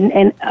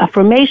 and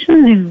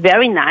affirmations is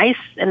very nice,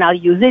 and I'll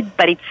use it,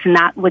 but it's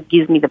not what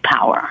gives me the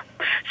power.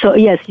 So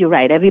yes, you're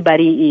right.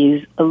 Everybody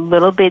is a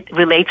little bit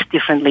relates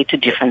differently to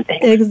different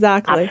things.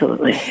 Exactly.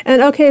 Absolutely.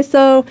 And okay,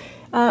 so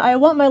I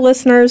want my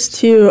listeners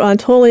to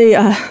totally,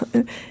 go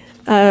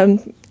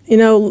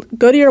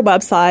to your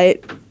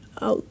website,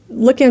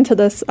 look into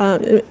this,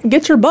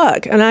 get your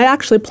book. And I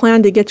actually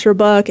plan to get your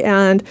book.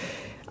 And,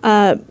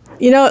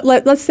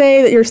 let's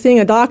say that you're seeing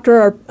a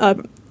doctor or a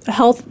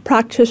health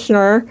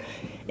practitioner,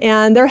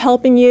 and they're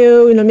helping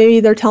you, maybe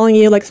they're telling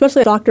you, like,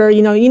 especially a doctor,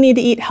 you need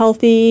to eat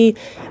healthy,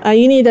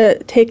 you need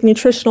to take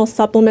nutritional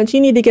supplements,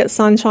 you need to get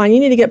sunshine, you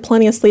need to get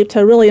plenty of sleep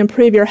to really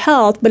improve your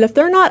health. But if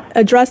they're not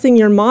addressing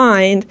your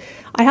mind,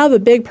 I have a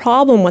big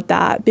problem with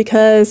that,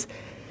 because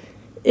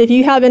if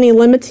you have any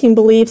limiting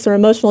beliefs or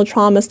emotional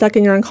trauma stuck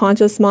in your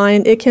unconscious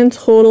mind, it can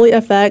totally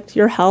affect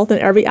your health in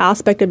every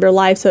aspect of your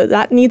life. So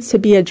that needs to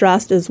be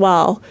addressed as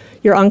well,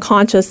 your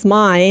unconscious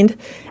mind.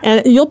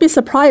 And you'll be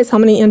surprised how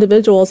many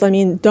individuals,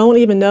 don't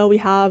even know we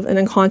have an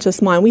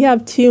unconscious mind. We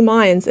have 2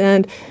 minds.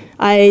 And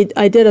I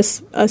did a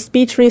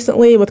speech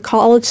recently with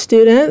college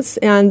students,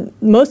 and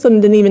most of them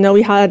didn't even know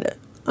we had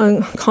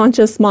an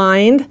unconscious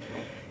mind.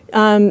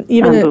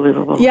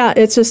 Unbelievable.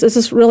 It's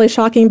just really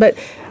shocking. But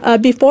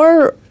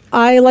before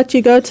I let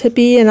you go,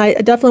 Tippy, and I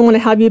definitely want to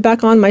have you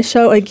back on my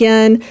show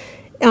again.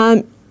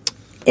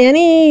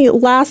 Any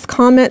last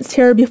comments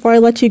here before I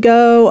let you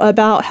go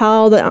about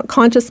how the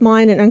conscious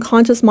mind and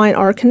unconscious mind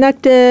are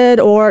connected,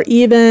 or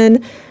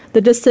even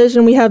the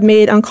decision we have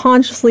made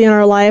unconsciously in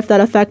our life that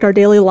affect our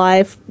daily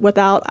life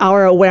without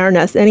our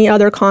awareness? Any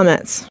other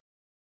comments?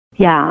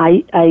 Yeah,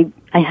 I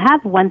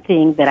have one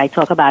thing that I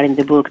talk about in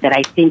the book that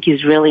I think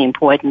is really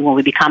important. When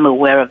we become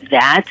aware of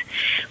that,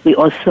 we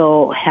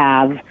also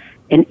have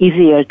an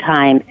easier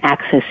time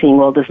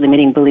accessing all those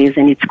limiting beliefs,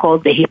 and it's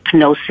called the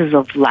hypnosis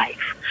of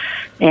life.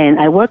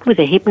 And I worked with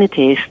a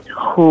hypnotist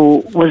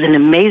who was an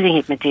amazing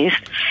hypnotist,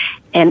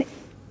 and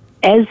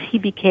as he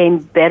became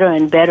better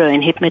and better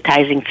in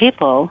hypnotizing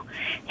people,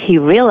 he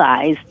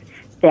realized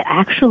that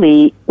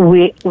actually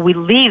we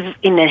live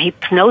in a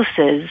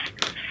hypnosis,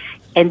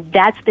 and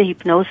that's the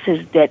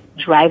hypnosis that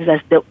drives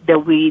us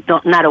that we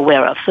not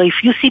aware of. So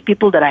if you see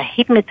people that are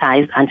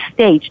hypnotized on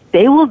stage,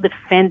 they will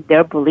defend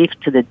their belief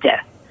to the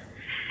death.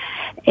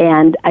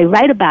 And I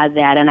write about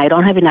that, and I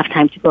don't have enough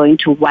time to go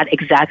into what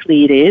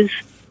exactly it is,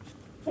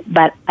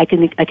 but I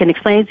can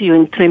explain to you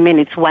in 3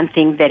 minutes one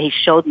thing that he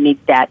showed me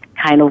that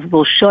kind of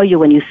will show you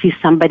when you see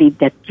somebody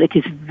that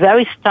is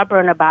very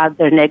stubborn about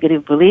their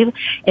negative belief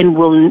and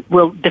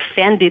will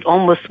defend it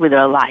almost with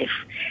their life.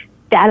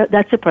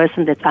 That's a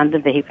person that's under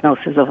the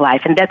hypnosis of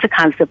life, and that's a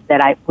concept that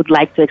I would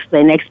like to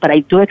explain next, but I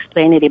do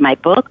explain it in my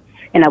book.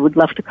 And I would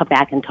love to come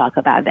back and talk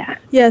about that.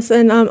 Yes,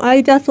 and I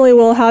definitely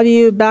will have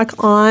you back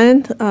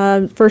on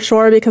for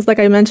sure, because like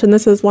I mentioned,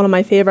 this is one of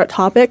my favorite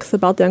topics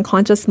about the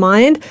unconscious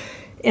mind.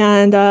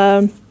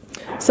 And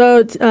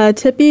so,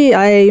 Tippy,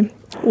 I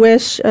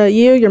wish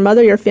you, your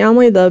mother, your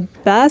family the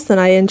best, and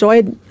I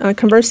enjoyed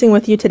conversing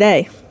with you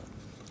today.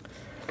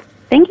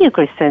 Thank you,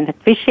 Kristen.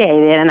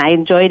 Appreciate it, and I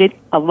enjoyed it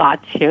a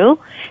lot, too.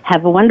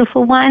 Have a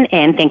wonderful one,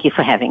 and thank you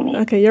for having me.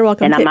 Okay, you're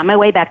welcome. And I'm on my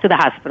way back to the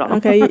hospital.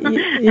 Okay,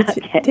 you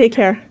okay. Take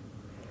care.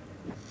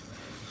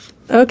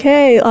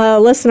 Okay,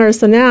 listeners,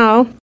 so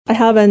now I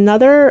have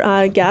another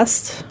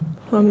guest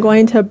who I'm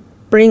going to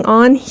bring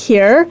on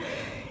here.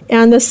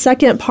 And the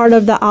second part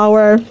of the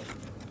hour,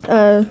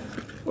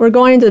 we're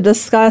going to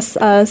discuss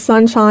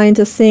sunshine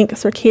to sync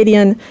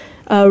circadian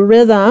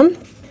rhythm.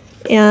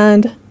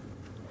 And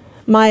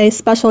my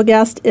special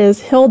guest is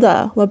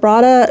Hilda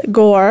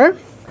Labrada-Gore,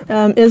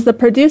 is the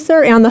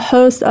producer and the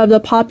host of the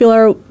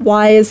popular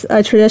Wise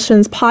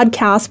Traditions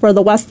podcast for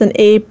the Weston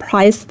A.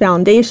 Price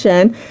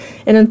Foundation.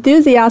 An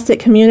enthusiastic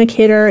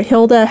communicator,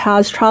 Hilda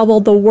has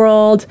traveled the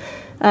world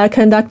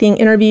conducting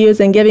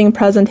interviews and giving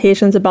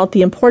presentations about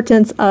the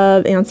importance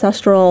of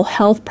ancestral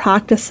health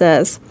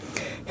practices.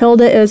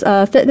 Hilda is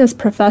a fitness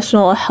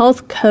professional, a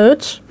health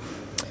coach,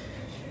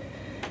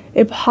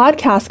 a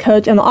podcast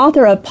coach, and the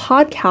author of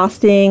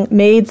Podcasting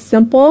Made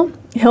Simple.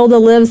 Hilda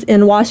lives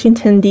in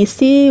Washington,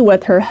 D.C.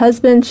 with her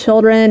husband,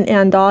 children,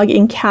 and dog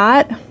and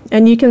cat.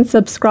 And you can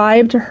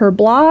subscribe to her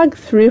blog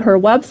through her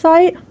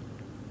website,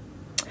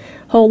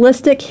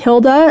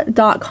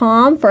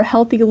 holistichilda.com, for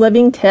healthy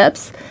living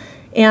tips.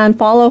 And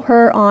follow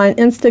her on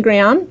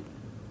Instagram,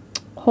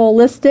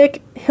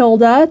 Holistic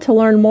Hilda to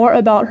learn more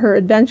about her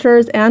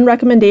adventures and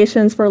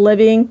recommendations for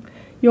living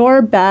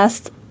your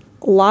best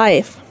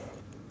life.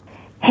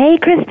 Hey,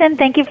 Kristen,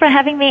 thank you for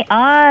having me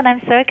on.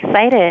 I'm so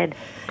excited.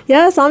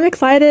 Yes, I'm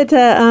excited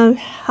to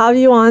have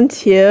you on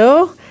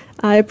too.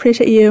 I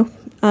appreciate you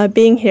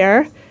being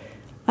here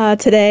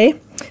today.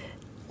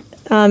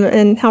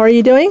 And how are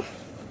you doing?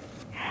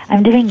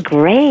 I'm doing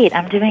great.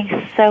 I'm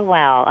doing so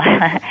well.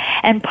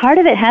 And part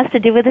of it has to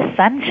do with the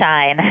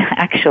sunshine,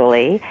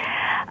 actually.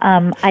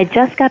 I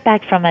just got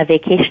back from a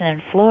vacation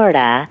in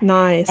Florida.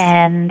 Nice.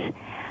 And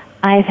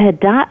I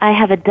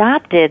have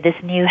adopted this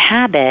new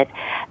habit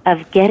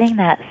of getting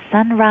that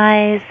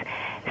sunrise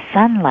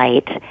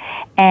sunlight,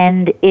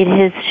 and it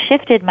has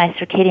shifted my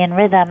circadian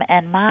rhythm,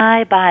 and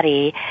my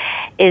body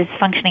is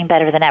functioning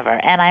better than ever.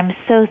 And I'm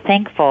so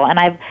thankful. And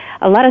I've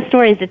a lot of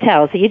stories to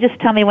tell, so you just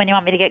tell me when you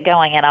want me to get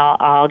going, and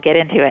I'll get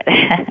into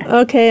it.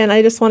 Okay, and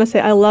I just want to say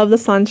I love the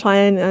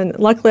sunshine, and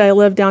luckily I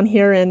live down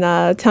here in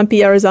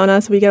Tempe,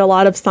 Arizona, so we get a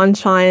lot of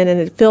sunshine, and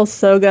it feels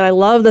so good. I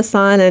love the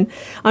sun, and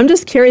I'm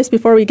just curious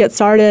before we get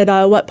started,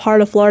 what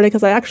part of Florida,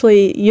 because I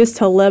actually used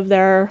to live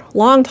there a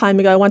long time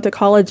ago. I went to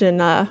college and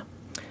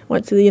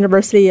went to the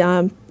university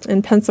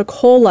in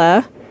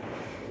Pensacola.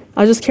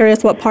 I was just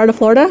curious, what part of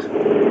Florida?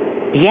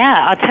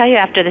 Yeah, I'll tell you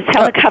after this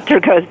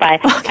helicopter goes by.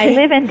 Okay. I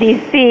live in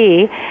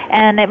D.C.,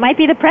 and it might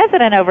be the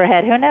president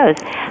overhead. Who knows?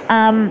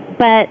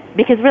 But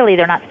because really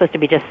they're not supposed to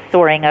be just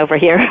soaring over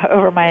here,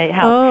 over my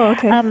house. Oh,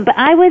 okay. But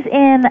I was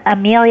in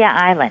Amelia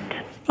Island.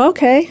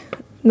 Okay,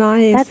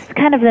 nice. That's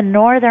kind of the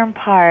northern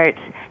part,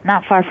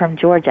 not far from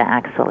Georgia,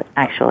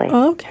 actually.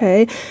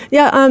 Okay.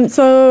 Yeah,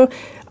 so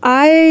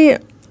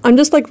I'm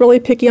just like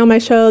really picky on my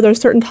show. There's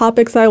certain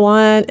topics I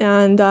want,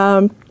 and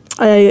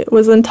I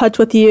was in touch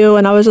with you,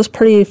 and I was just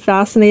pretty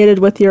fascinated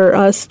with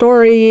your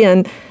story,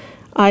 and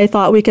I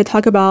thought we could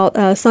talk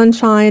about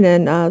sunshine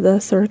and the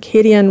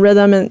circadian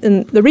rhythm,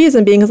 and the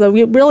reason being is that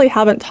we really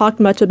haven't talked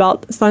much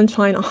about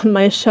sunshine on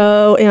my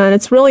show, and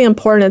it's really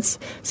important. It's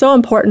so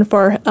important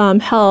for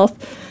health,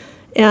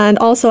 and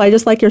also I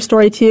just like your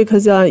story too,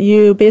 because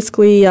you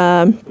basically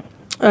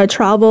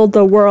traveled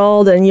the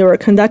world, and you were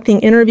conducting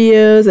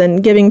interviews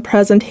and giving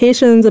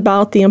presentations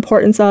about the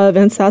importance of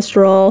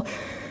ancestral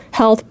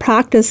health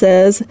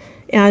practices.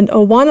 And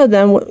one of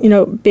them,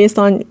 based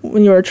on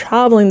when you were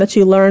traveling that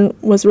you learned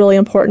was really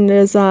important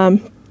is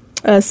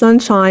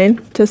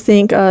sunshine to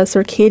sync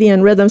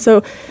circadian rhythm.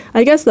 So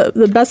I guess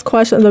the best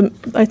question,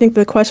 I think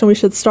the question we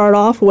should start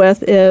off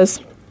with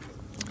is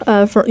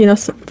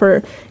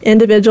for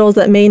individuals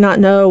that may not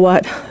know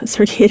what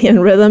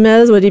circadian rhythm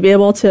is, would you be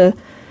able to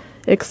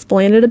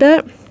explain it a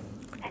bit?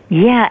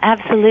 Yeah,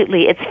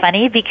 absolutely. It's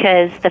funny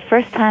because the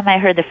first time I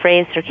heard the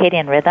phrase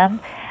circadian rhythm,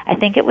 I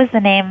think it was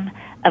the name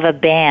of a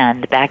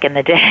band back in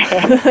the day.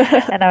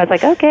 And I was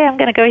like, okay, I'm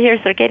going to go hear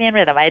circadian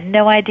rhythm. I had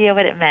no idea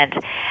what it meant.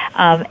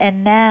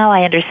 And now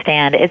I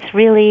understand. It's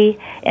really,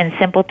 in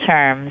simple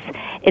terms,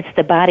 it's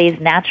the body's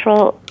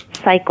natural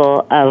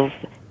cycle of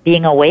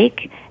being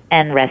awake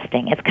and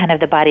resting. It's kind of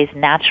the body's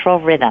natural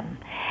rhythm.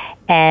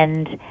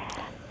 And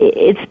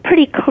it's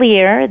pretty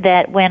clear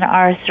that when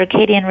our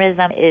circadian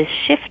rhythm is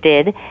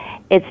shifted,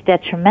 it's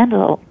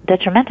detrimental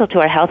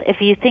to our health.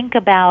 If you think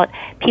about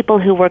people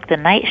who work the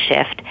night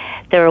shift,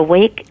 they're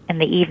awake in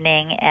the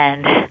evening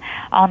and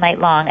all night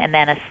long and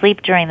then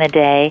asleep during the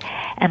day,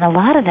 and a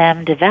lot of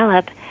them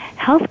develop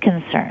health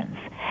concerns,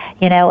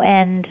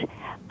 and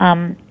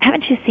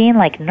haven't you seen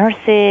like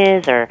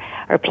nurses or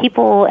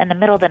people in the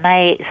middle of the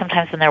night,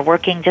 sometimes when they're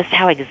working, just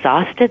how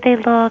exhausted they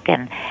look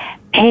and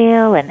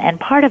pale, and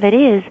part of it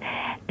is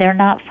they're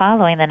not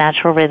following the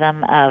natural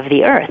rhythm of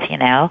the earth,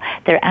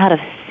 They're out of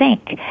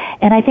sync.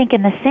 And I think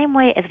in the same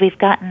way as we've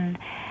gotten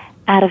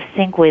out of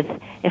sync with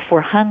if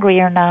we're hungry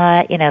or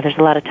not, there's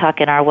a lot of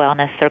talk in our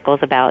wellness circles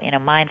about,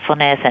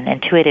 mindfulness and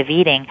intuitive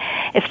eating.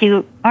 If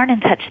you aren't in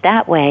touch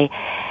that way,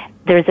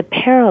 there's a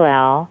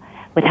parallel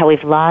with how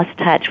we've lost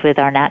touch with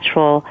our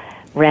natural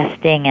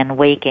resting and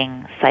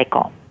waking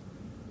cycle.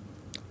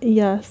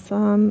 Yes,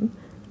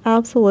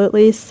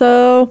 absolutely.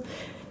 So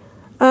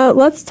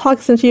let's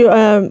talk, since you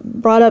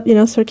brought up,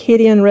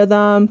 circadian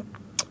rhythm.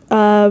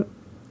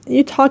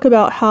 You talk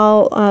about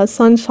how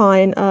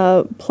sunshine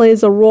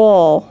plays a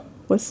role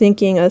with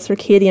syncing a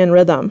circadian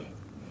rhythm.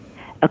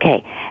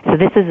 Okay, so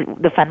this is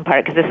the fun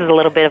part because this is a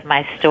little bit of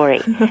my story.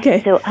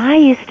 Okay. So I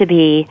used to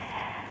be,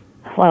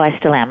 well, I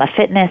still am, a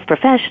fitness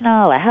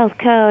professional, a health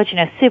coach,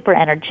 super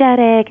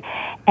energetic.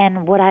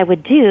 And what I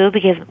would do,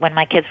 because when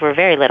my kids were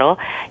very little,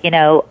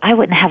 I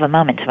wouldn't have a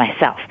moment to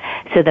myself.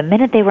 So the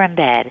minute they were in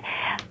bed,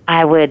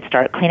 I would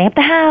start cleaning up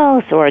the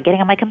house or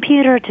getting on my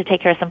computer to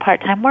take care of some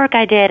part-time work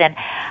I did. And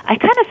I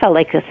kind of felt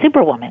like a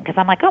superwoman because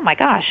I'm like, oh my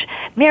gosh,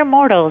 mere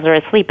mortals are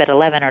asleep at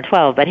 11 or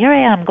 12, but here I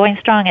am going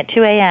strong at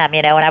 2 a.m.,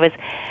 and I was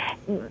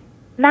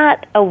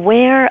not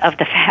aware of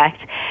the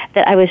fact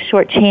that I was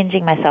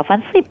shortchanging myself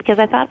on sleep because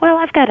I thought, well,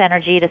 I've got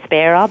energy to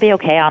spare. I'll be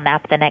okay. I'll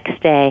nap the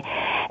next day.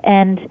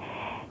 And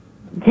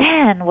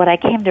then what I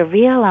came to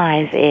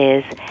realize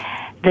is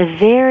the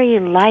very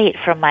light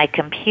from my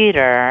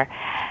computer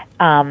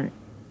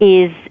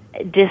is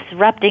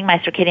disrupting my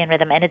circadian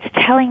rhythm, and it's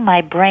telling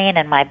my brain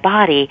and my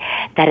body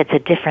that it's a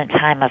different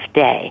time of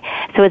day.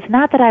 So it's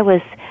not that I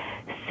was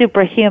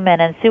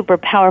superhuman and super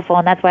powerful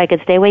and that's why I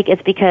could stay awake.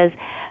 It's because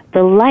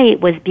the light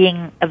was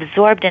being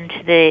absorbed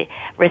into the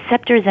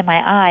receptors in my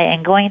eye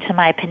and going to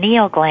my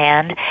pineal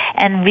gland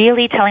and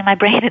really telling my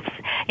brain it's,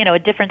 a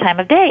different time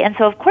of day. And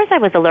so of course I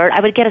was alert. I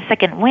would get a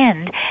second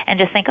wind and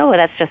just think, oh,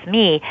 that's just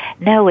me.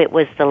 No, it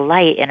was the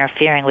light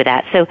interfering with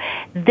that. So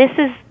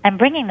I'm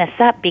bringing this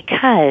up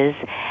because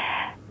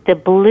the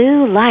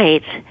blue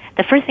light,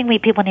 the first thing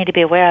people need to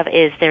be aware of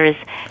is there is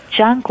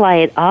junk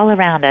light all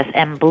around us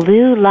and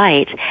blue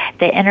light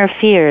that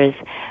interferes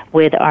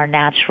with our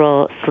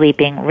natural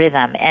sleeping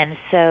rhythm. And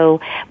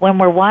so when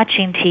we're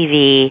watching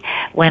TV,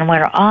 when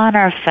we're on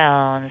our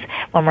phones,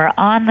 when we're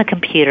on the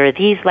computer,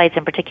 these lights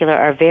in particular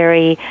are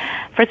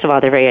first of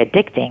all, they're very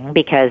addicting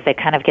because they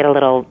kind of get a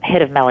little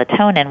hit of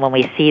melatonin when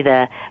we see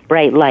the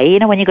bright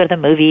light. When you go to the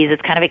movies,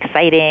 it's kind of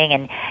exciting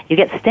and you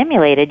get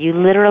stimulated. You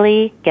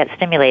literally get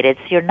stimulated.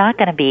 So you're not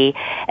going to be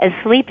as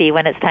sleepy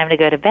when it's time to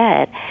go to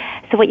bed.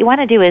 So what you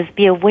want to do is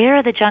be aware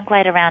of the junk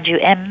light around you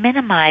and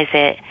minimize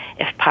it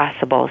if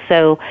possible.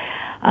 So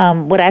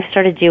what I've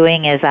started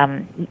doing is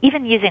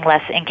even using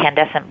less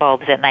incandescent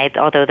bulbs at night,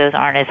 although those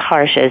aren't as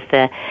harsh as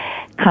the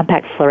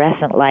compact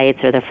fluorescent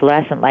lights or the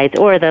fluorescent lights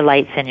or the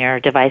lights in your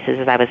devices,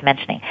 as I was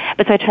mentioning.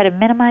 But so I try to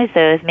minimize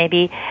those,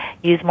 maybe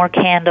use more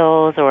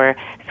candles or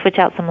switch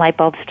out some light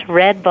bulbs to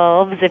red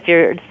bulbs if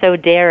you're so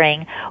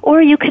daring,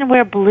 or you can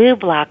wear blue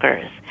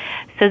blockers.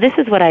 So this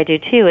is what I do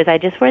too, is I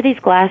just wear these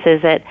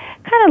glasses that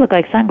kind of look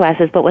like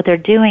sunglasses, but what they're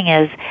doing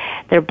is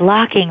they're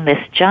blocking this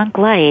junk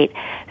light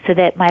so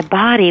that my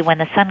body, when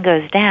the sun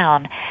goes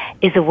down,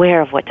 is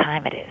aware of what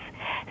time it is.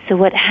 So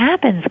what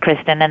happens,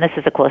 Kristen, and this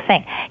is the coolest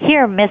thing,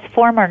 here, Miss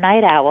Former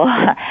Night Owl,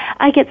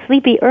 I get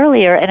sleepy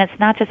earlier, and it's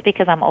not just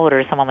because I'm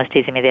older. Someone was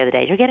teasing me the other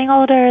day. You're getting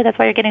older, that's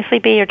why you're getting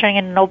sleepy, you're turning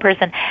into an old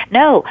person.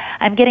 No,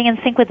 I'm getting in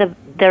sync with the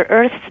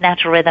Earth's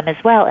natural rhythm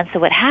as well. And so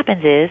what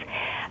happens is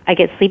I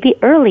get sleepy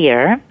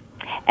earlier,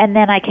 and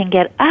then I can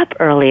get up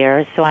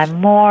earlier, so I'm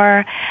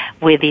more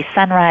with the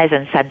sunrise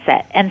and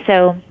sunset. And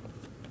so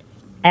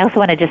I also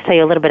want to just tell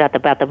you a little bit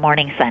about the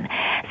morning sun.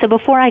 So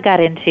before I got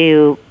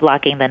into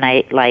blocking the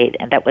night light,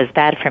 and that was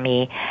bad for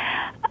me,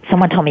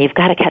 someone told me, you've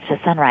got to catch the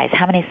sunrise.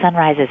 How many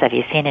sunrises have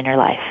you seen in your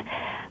life?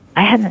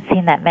 I hadn't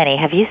seen that many.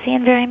 Have you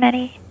seen very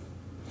many?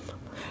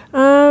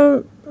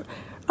 Not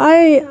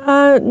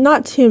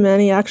too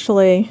many,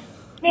 actually.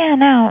 Yeah,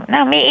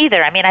 no, me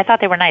either. I mean, I thought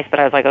they were nice, but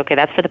I was like, okay,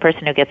 that's for the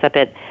person who gets up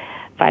at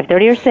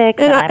 5:30 or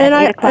 6, and I'm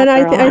at 8 o'clock.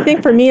 I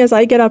think for me is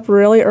I get up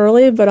really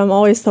early, but I'm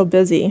always so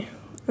busy.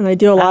 And I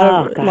do a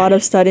lot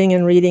of studying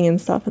and reading and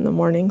stuff in the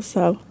morning.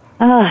 So.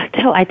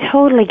 I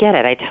totally get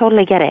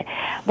it.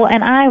 Well,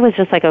 and I was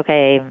just like,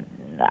 okay,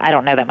 I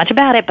don't know that much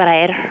about it, but I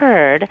had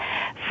heard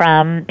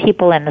from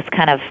people in this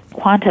kind of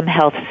quantum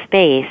health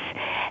space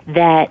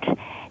that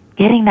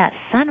getting that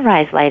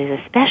sunrise light is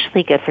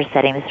especially good for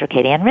setting the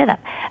circadian rhythm.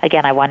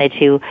 Again, I wanted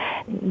to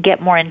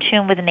get more in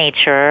tune with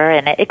nature,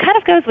 and it kind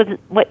of goes with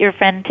what your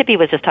friend Tippy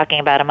was just talking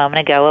about a moment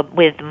ago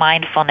with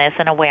mindfulness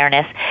and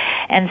awareness.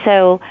 And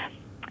so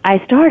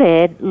I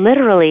started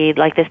literally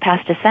like this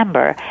past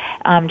December,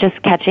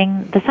 just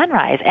catching the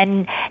sunrise,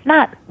 and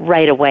not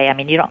right away. I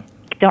mean, you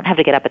don't have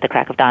to get up at the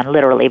crack of dawn,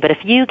 literally, but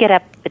if you get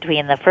up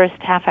between the first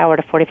half hour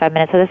to 45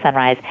 minutes of the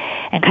sunrise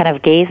and kind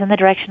of gaze in the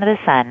direction of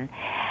the sun,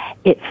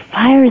 it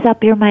fires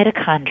up your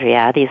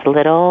mitochondria, these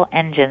little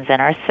engines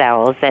in our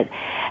cells that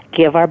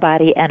give our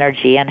body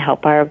energy and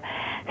help our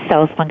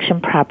cells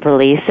function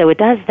properly. So it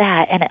does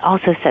that, and it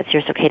also sets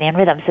your circadian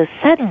rhythm. So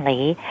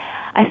suddenly,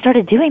 I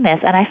started doing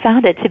this, and I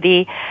found it to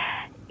be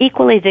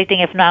equally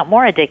addicting, if not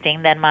more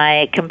addicting, than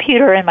my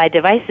computer and my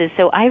devices.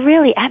 So I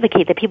really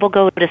advocate that people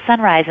go to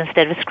sunrise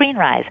instead of screen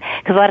rise,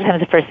 because a lot of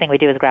times the first thing we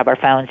do is grab our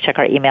phones, check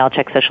our email,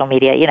 check social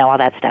media, all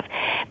that stuff.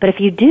 But if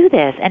you do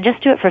this, and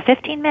just do it for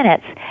 15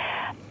 minutes,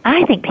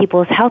 I think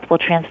people's health will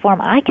transform.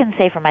 I can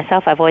say for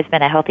myself, I've always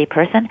been a healthy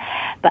person,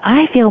 but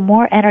I feel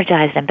more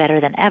energized and better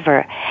than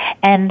ever.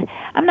 And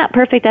I'm not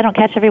perfect. I don't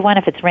catch everyone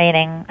if it's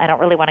raining. I don't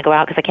really want to go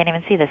out because I can't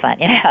even see the sun,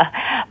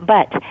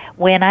 But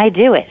when I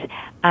do it,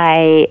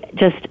 I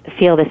just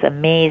feel this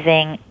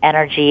amazing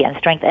energy and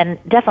strength. And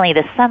definitely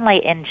the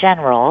sunlight in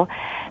general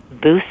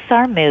boosts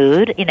our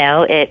mood.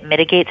 It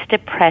mitigates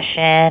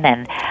depression.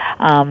 And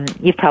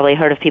you've probably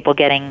heard of people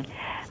getting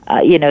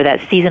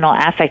that seasonal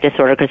affect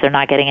disorder because they're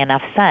not getting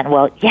enough sun.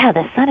 Well, yeah,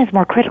 the sun is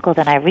more critical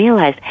than I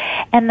realized.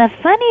 And the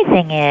funny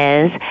thing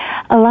is,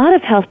 a lot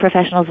of health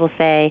professionals will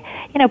say,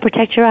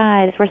 protect your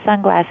eyes, wear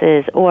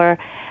sunglasses, or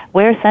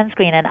wear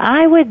sunscreen. And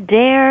I would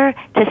dare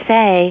to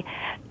say,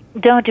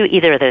 don't do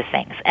either of those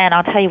things. And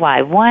I'll tell you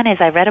why. One is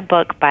I read a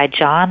book by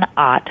John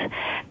Ott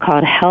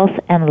called Health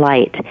and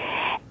Light.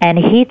 And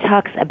he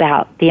talks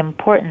about the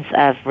importance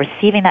of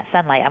receiving that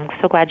sunlight. I'm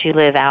so glad you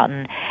live out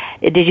in,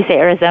 did you say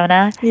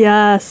Arizona?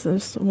 Yes,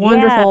 it's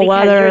wonderful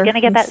weather. You're going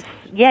to get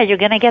you're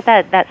going to get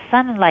that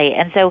sunlight.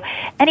 And so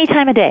any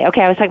time of day,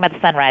 okay, I was talking about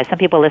the sunrise. Some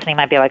people listening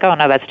might be like, oh,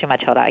 no, that's too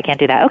much, Hilda. I can't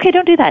do that. Okay,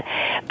 don't do that.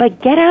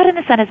 But get out in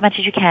the sun as much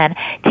as you can.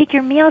 Take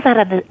your meals out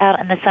in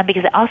the sun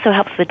because it also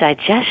helps with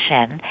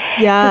digestion.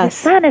 Yes.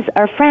 So the sun is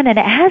our friend, and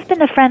it has been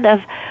the friend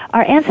of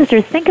our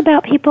ancestors. Think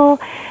about people,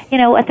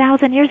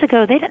 1,000 years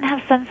ago. They didn't have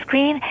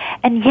sunscreen,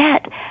 and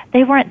yet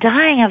they weren't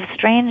dying of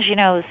strange,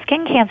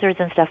 skin cancers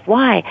and stuff.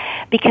 Why?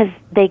 Because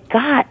they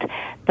got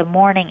the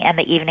morning and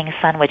the evening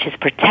sun, which is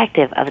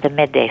protective of the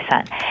midday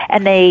sun.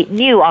 And they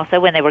knew also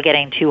when they were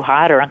getting too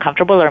hot or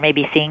uncomfortable or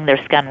maybe seeing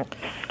their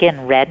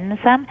skin redden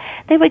some,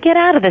 they would get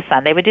out of the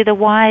sun. They would do the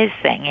wise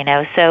thing,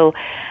 So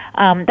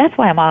that's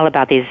why I'm all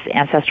about these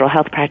ancestral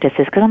health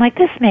practices, because I'm like,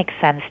 this makes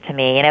sense to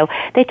me.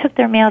 They took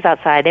their meals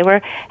outside. They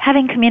were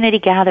having community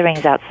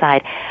gatherings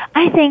outside.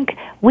 I think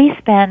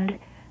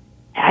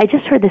I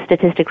just heard this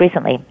statistic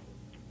recently.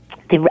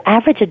 The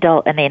average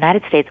adult in the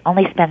United States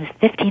only spends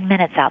 15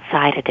 minutes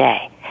outside a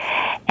day.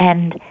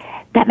 And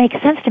that makes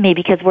sense to me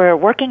because we're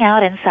working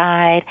out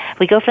inside.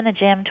 We go from the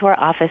gym to our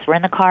office. We're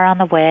in the car on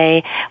the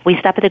way. We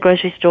stop at the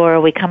grocery store.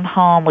 We come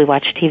home. We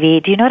watch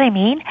TV. Do you know what I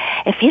mean?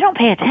 If you don't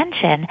pay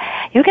attention,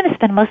 you're going to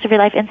spend most of your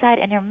life inside,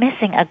 and you're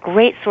missing a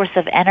great source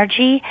of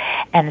energy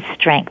and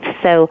strength.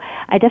 So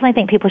I definitely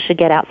think people should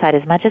get outside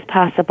as much as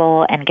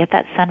possible and get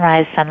that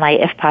sunrise sunlight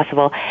if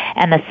possible,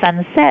 and the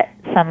sunset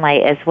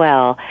sunlight as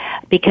well,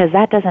 because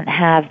that doesn't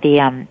have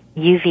the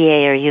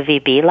UVA or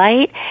UVB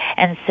light,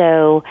 and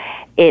so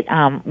it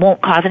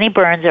won't cause any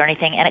burns or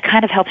anything, and it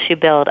kind of helps you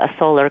build a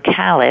solar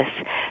callus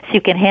so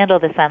you can handle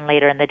the sun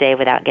later in the day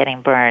without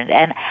getting burned.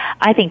 And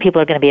I think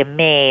people are going to be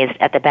amazed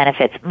at the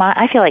benefits.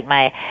 I feel like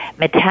my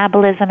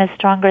metabolism is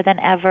stronger than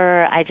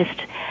ever.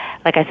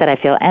 Like I said, I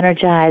feel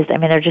energized. I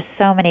mean, there are just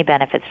so many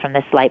benefits from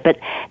this light. But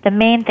the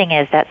main thing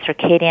is that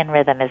circadian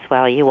rhythm as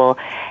well. You will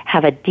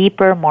have a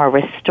deeper, more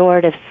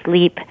restorative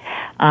sleep.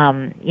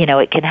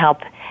 It can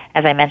help,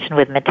 as I mentioned,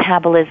 with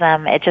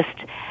metabolism. It just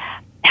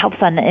helps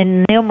on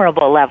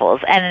innumerable levels.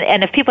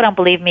 And if people don't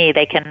believe me,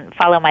 they can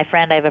follow my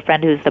friend. I have a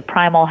friend who's the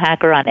Primal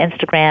Hacker on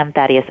Instagram,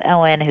 Thaddeus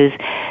Owen, who's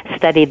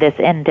studied this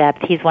in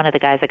depth. He's one of the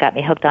guys that got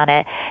me hooked on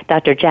it.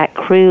 Dr. Jack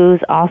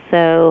Cruz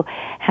also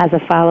has a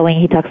following.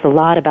 He talks a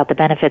lot about the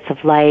benefits of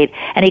light,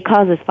 and he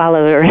calls his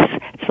followers,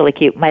 it's really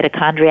cute,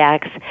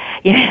 mitochondriacs.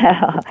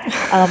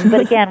 But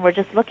again, we're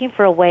just looking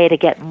for a way to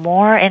get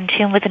more in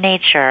tune with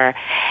nature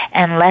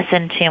and less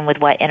in tune with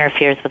what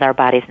interferes with our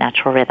body's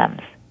natural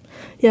rhythms.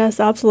 Yes,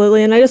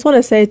 absolutely. And I just want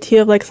to say,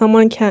 too, if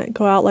someone can't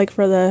go out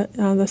for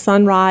the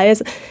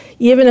sunrise,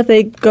 even if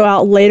they go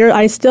out later,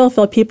 I still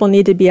feel people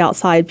need to be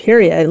outside,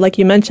 period, like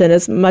you mentioned,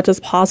 as much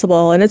as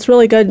possible. And it's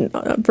really good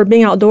for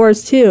being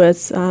outdoors, too.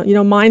 It's,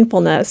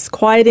 mindfulness,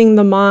 quieting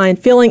the mind,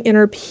 feeling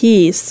inner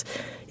peace,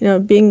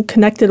 being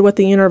connected with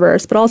the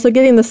universe, but also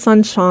getting the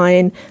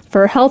sunshine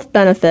for health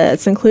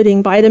benefits,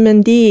 including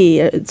vitamin D.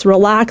 It's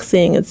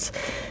relaxing. It's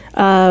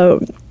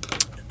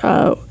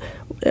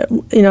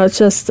it's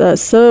just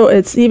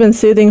it's even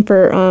soothing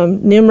for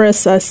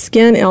numerous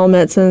skin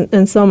ailments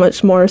and so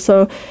much more.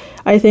 So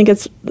I think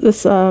it's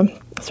this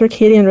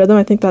circadian rhythm.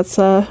 I think that's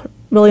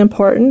really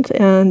important.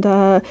 And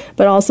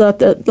but also,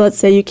 let's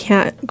say you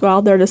can't go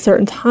out there at a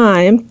certain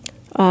time,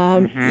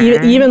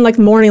 even like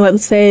morning.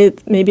 Let's say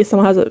maybe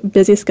someone has a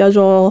busy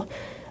schedule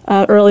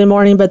early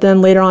morning, but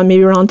then later on,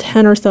 maybe around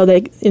 10 or so,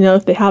 they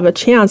if they have a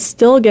chance,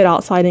 still get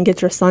outside and get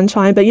your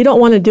sunshine. But you don't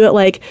want to do it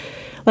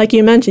like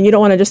you mentioned, you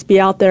don't want to just be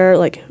out there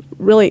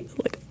really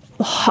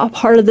the hot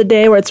part of the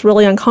day where it's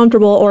really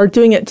uncomfortable or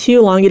doing it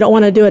too long. You don't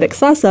want to do it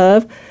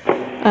excessive.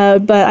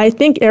 But I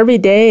think every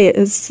day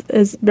is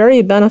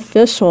very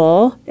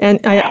beneficial. And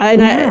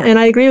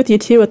I agree with you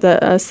too with the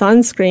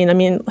sunscreen. I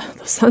mean,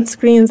 the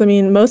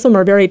sunscreens, most of them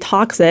are very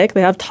toxic.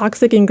 They have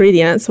toxic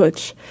ingredients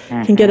which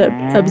can get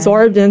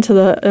absorbed into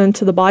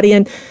the body.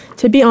 And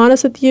to be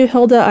honest with you,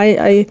 Hilda,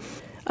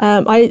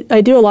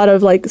 I do a lot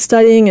of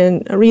studying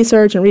and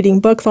research and reading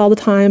books all the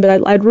time,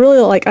 but I'd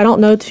really I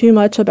don't know too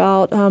much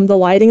about the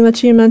lighting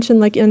that you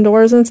mentioned,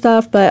 indoors and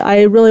stuff, but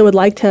I really would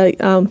like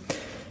to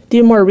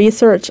do more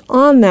research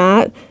on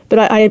that.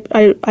 But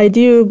I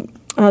do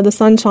the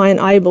sunshine.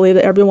 I believe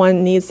that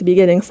everyone needs to be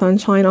getting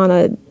sunshine on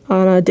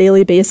a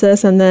daily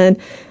basis. And then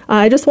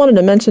I just wanted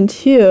to mention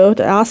too,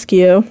 to ask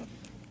you,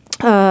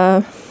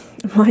 I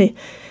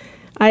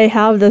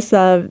have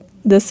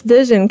this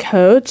vision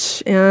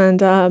coach,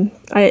 and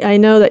I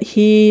know that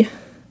he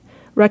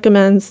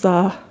recommends,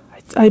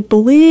 I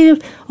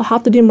believe, I'll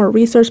have to do more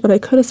research, but I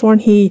could have sworn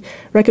he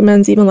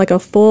recommends even a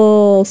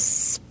full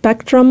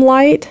spectrum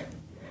light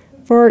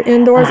for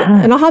indoors.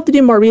 And I'll have to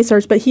do more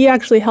research, but he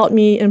actually helped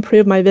me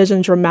improve my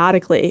vision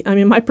dramatically.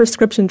 My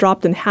prescription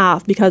dropped in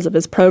half because of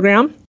his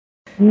program.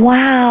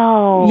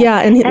 Wow.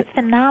 Yeah, and that's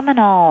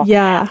phenomenal.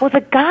 Yeah. Well,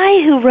 the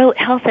guy who wrote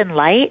Health and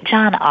Light,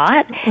 John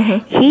Ott,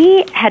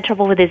 he had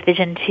trouble with his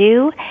vision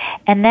too,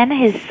 and then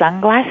his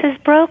sunglasses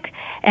broke,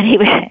 and he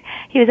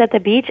was at the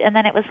beach, and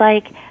then it was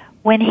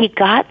when he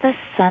got the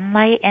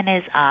sunlight in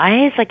his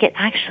eyes, like it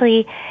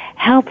actually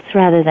helps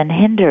rather than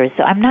hinders.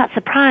 So I'm not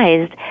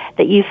surprised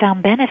that you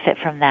found benefit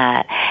from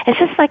that. It's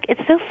just like,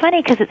 it's so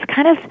funny because it's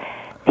kind of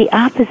the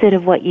opposite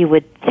of what you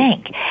would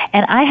think.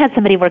 And I had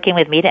somebody working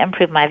with me to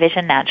improve my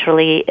vision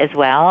naturally as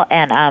well.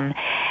 And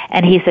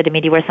he said to me,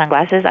 "Do you wear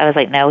sunglasses?" I was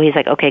like, "No." He's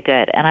like, "Okay,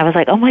 good." And I was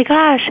like, "Oh my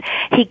gosh,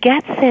 he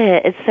gets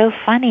it. It's so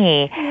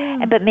funny."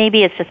 Yeah. But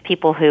maybe it's just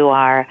people who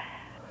are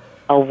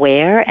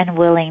aware and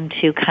willing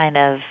to kind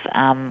of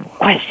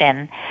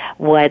question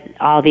what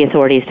all the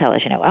authorities tell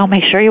us, oh,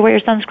 make sure you wear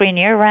your sunscreen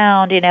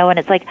year-round, and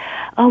it's like,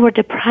 oh, we're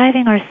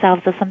depriving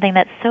ourselves of something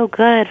that's so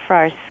good for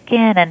our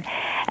skin. And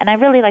I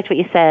really liked what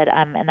you said,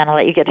 and then I'll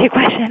let you get to your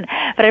question,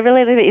 but I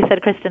really liked what you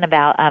said, Kristen,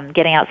 about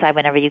getting outside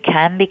whenever you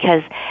can,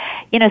 because,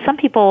 some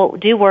people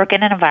do work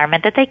in an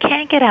environment that they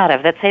can't get out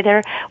of. Let's say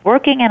they're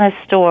working in a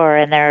store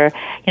and they're,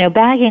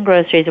 bagging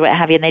groceries or what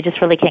have you, and they just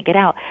really can't get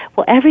out.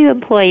 Well, every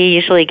employee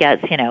usually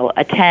gets,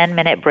 a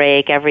 10-minute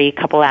break every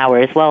couple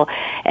hours. Well,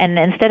 and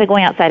instead of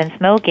going outside and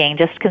smoking,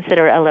 just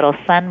consider a little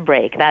sun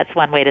break. That's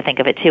one way to think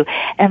of it, too.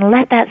 And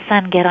let that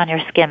sun get on your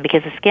skin,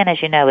 because the skin,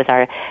 as you know, is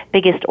our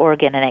biggest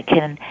organ, and it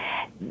can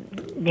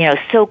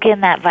soak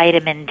in that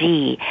vitamin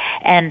D.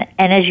 And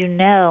as you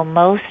know,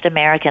 most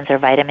Americans are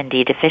vitamin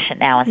D deficient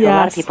now. And so a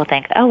lot of people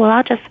think, oh, well,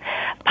 I'll just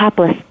pop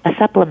a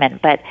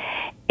supplement. But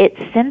it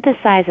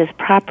synthesizes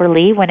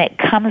properly when it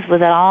comes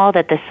with all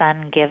that the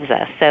sun gives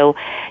us. So,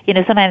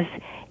 sometimes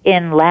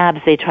in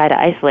labs they try to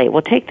isolate,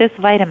 well, take this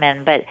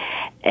vitamin. But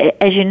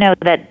as you know,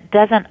 that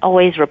doesn't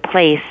always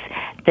replace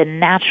the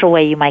natural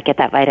way you might get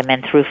that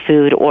vitamin through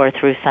food or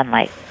through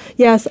sunlight.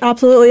 Yes,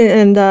 absolutely.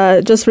 And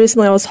just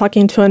recently I was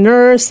talking to a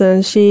nurse,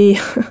 and she's,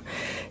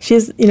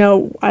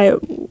 I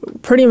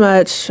pretty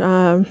much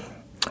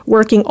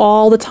working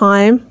all the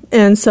time.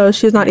 And so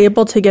she's not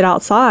able to get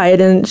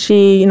outside, and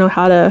she,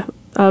 had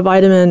a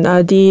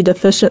vitamin D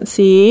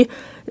deficiency.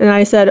 And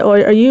I said, "Oh,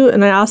 are you?"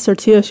 And I asked her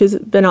too if she's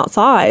been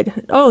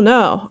outside. "Oh,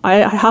 no, I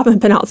haven't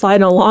been outside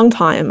in a long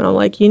time." And I'm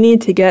like, "You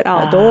need to get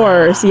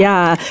outdoors."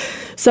 Yeah.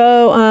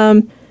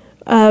 So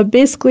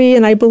basically,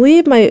 and I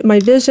believe my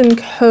vision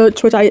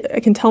coach, which I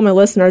can tell my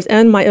listeners,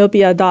 and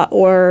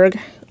myopia.org,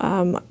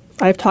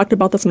 I've talked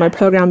about this in my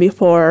program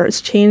before.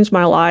 It's changed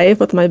my life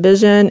with my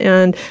vision.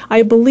 And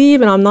I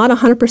believe, and I'm not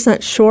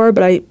 100% sure,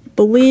 but I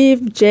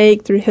believe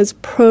Jake, through his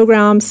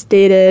program,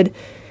 stated,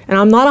 and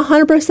I'm not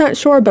 100%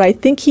 sure, but I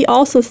think he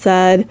also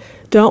said,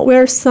 don't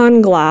wear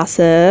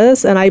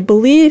sunglasses. And I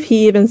believe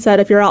he even said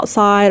if you're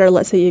outside, or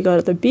let's say you go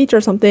to the beach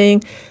or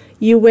something,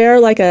 you wear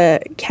like a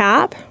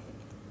cap,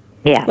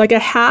 like a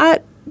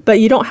hat, but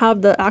you don't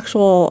have the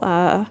actual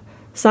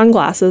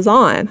sunglasses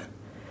on.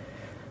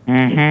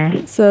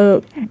 Mm-hmm.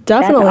 So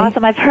definitely. That's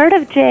awesome. I've heard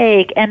of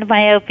Jake and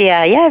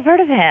myopia. Yeah, I've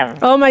heard of him.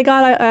 Oh my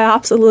God, I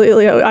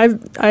absolutely.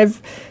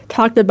 I've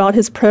talked about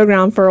his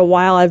program for a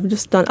while. I've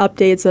just done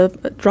updates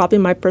of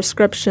dropping my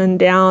prescription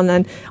down,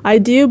 and I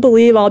do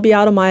believe I'll be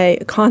out of my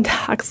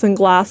contacts and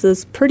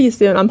glasses pretty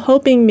soon. I'm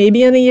hoping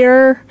maybe in a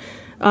year,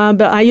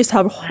 but I used to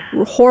have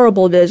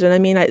horrible vision. I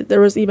mean, there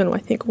was even, I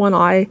think, one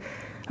eye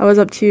I was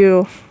up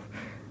to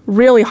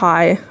really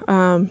high,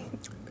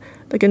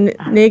 like a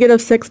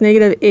 -6,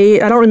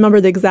 -8. I don't remember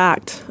the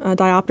exact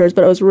diopters,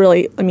 but it was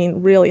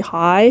really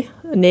high,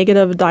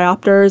 negative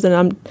diopters,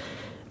 and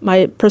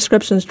my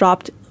prescriptions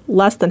dropped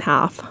less than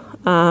half.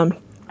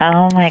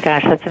 Oh my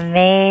gosh, that's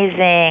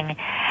amazing.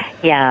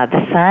 Yeah,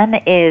 the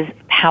sun is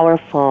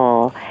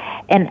powerful.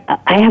 And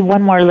I have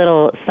one more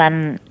little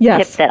sun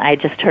tip that I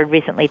just heard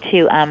recently,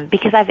 too,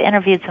 because I've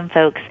interviewed some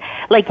folks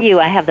like you.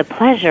 I have the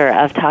pleasure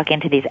of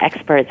talking to these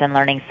experts and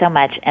learning so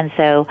much. And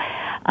so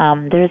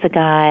there's a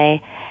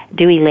guy,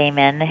 Dewey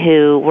Lehman,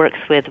 who works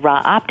with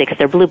Raw Optics.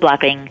 They're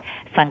blue-blocking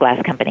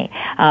sunglass company.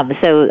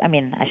 So, I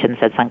mean, I shouldn't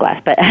have said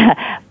sunglass, but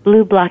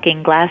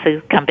blue-blocking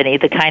glasses company,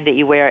 the kind that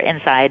you wear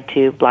inside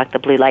to block the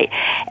blue light.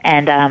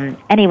 And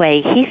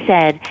anyway, he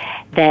said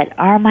that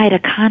our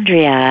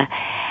mitochondria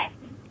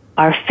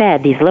are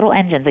fed, these little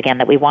engines, again,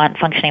 that we want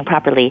functioning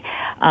properly,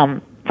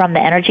 from the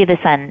energy of the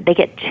sun. They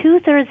get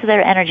 2/3 of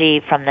their energy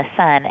from the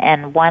sun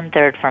and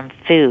 1/3 from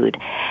food.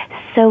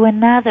 So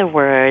in other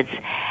words,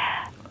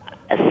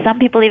 some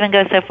people even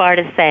go so far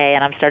to say,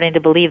 and I'm starting to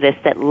believe this,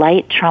 that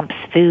light trumps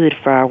food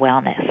for our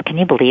wellness. Can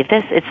you believe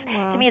this?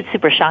 To me, it's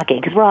super shocking,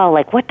 because we're all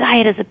like, what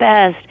diet is the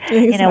best?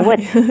 Exactly.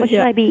 What should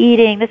I be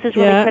eating? This is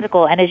really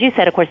critical. And as you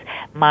said, of course,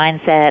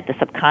 mindset, the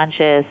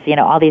subconscious,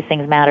 all these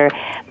things matter.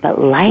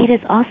 But light is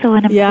also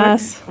an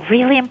important,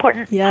 really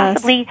important,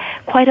 possibly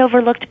quite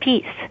overlooked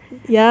piece.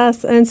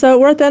 Yes, and so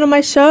we're at the end of my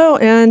show,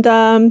 and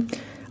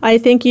I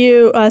thank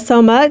you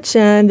so much.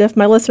 And if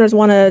my listeners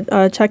want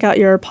to check out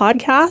your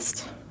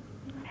podcast,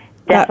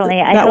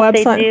 definitely. I hope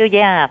website. They do,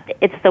 yeah.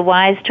 It's the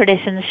Wise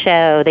Traditions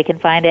Show. They can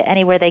find it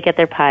anywhere they get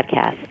their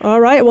podcasts.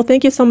 All right. Well,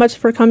 thank you so much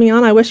for coming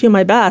on. I wish you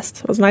my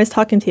best. It was nice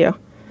talking to you.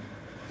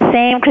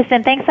 Same,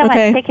 Kristen. Thanks so much.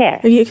 Take care.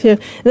 You too.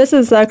 This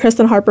is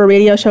Kristen Harper,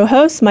 radio show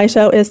host. My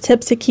show is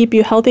Tips to Keep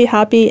You Healthy,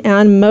 Happy,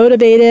 and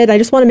Motivated. I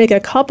just want to make a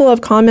couple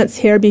of comments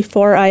here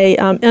before I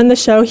end the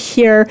show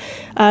here.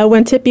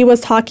 When Tippy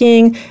was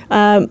talking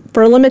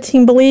for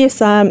limiting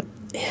beliefs,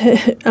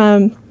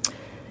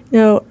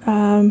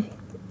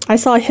 I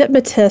saw a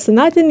hypnotist, and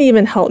that didn't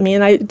even help me.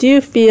 And I do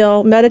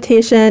feel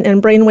meditation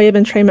and brainwave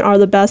entrainment are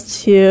the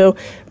best to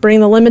bring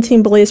the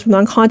limiting beliefs from the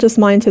unconscious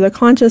mind to the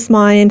conscious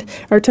mind,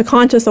 or to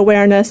conscious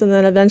awareness, and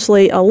then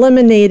eventually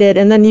eliminate it.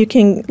 And then you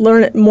can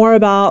learn more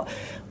about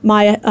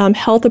my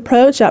health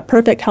approach at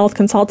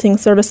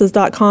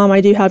perfecthealthconsultingservices.com. I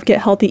do have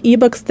Get Healthy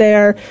ebooks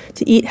there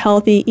to eat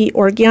healthy, eat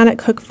organic,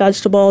 cook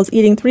vegetables,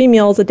 eating 3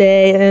 meals a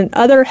day, and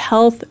other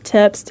health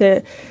tips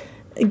to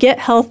get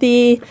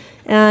healthy.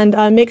 And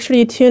make sure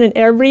you tune in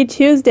every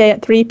Tuesday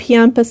at 3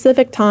 p.m.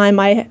 Pacific time.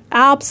 I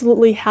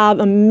absolutely have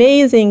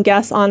amazing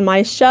guests on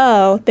my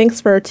show.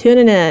 Thanks for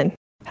tuning in.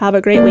 Have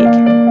a great week.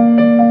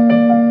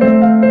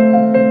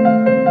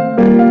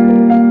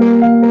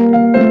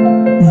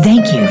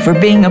 Thank you for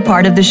being a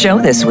part of the show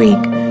this week.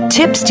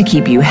 Tips to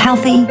keep you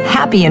healthy,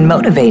 happy, and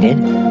motivated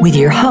with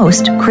your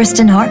host,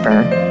 Kristen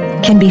Harper,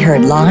 can be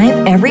heard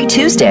live every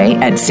Tuesday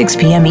at 6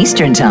 p.m.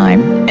 Eastern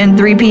Time and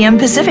 3 p.m.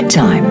 Pacific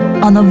Time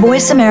on the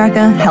Voice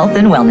America Health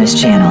and Wellness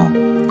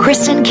Channel.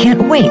 Kristen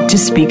can't wait to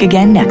speak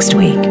again next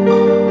week.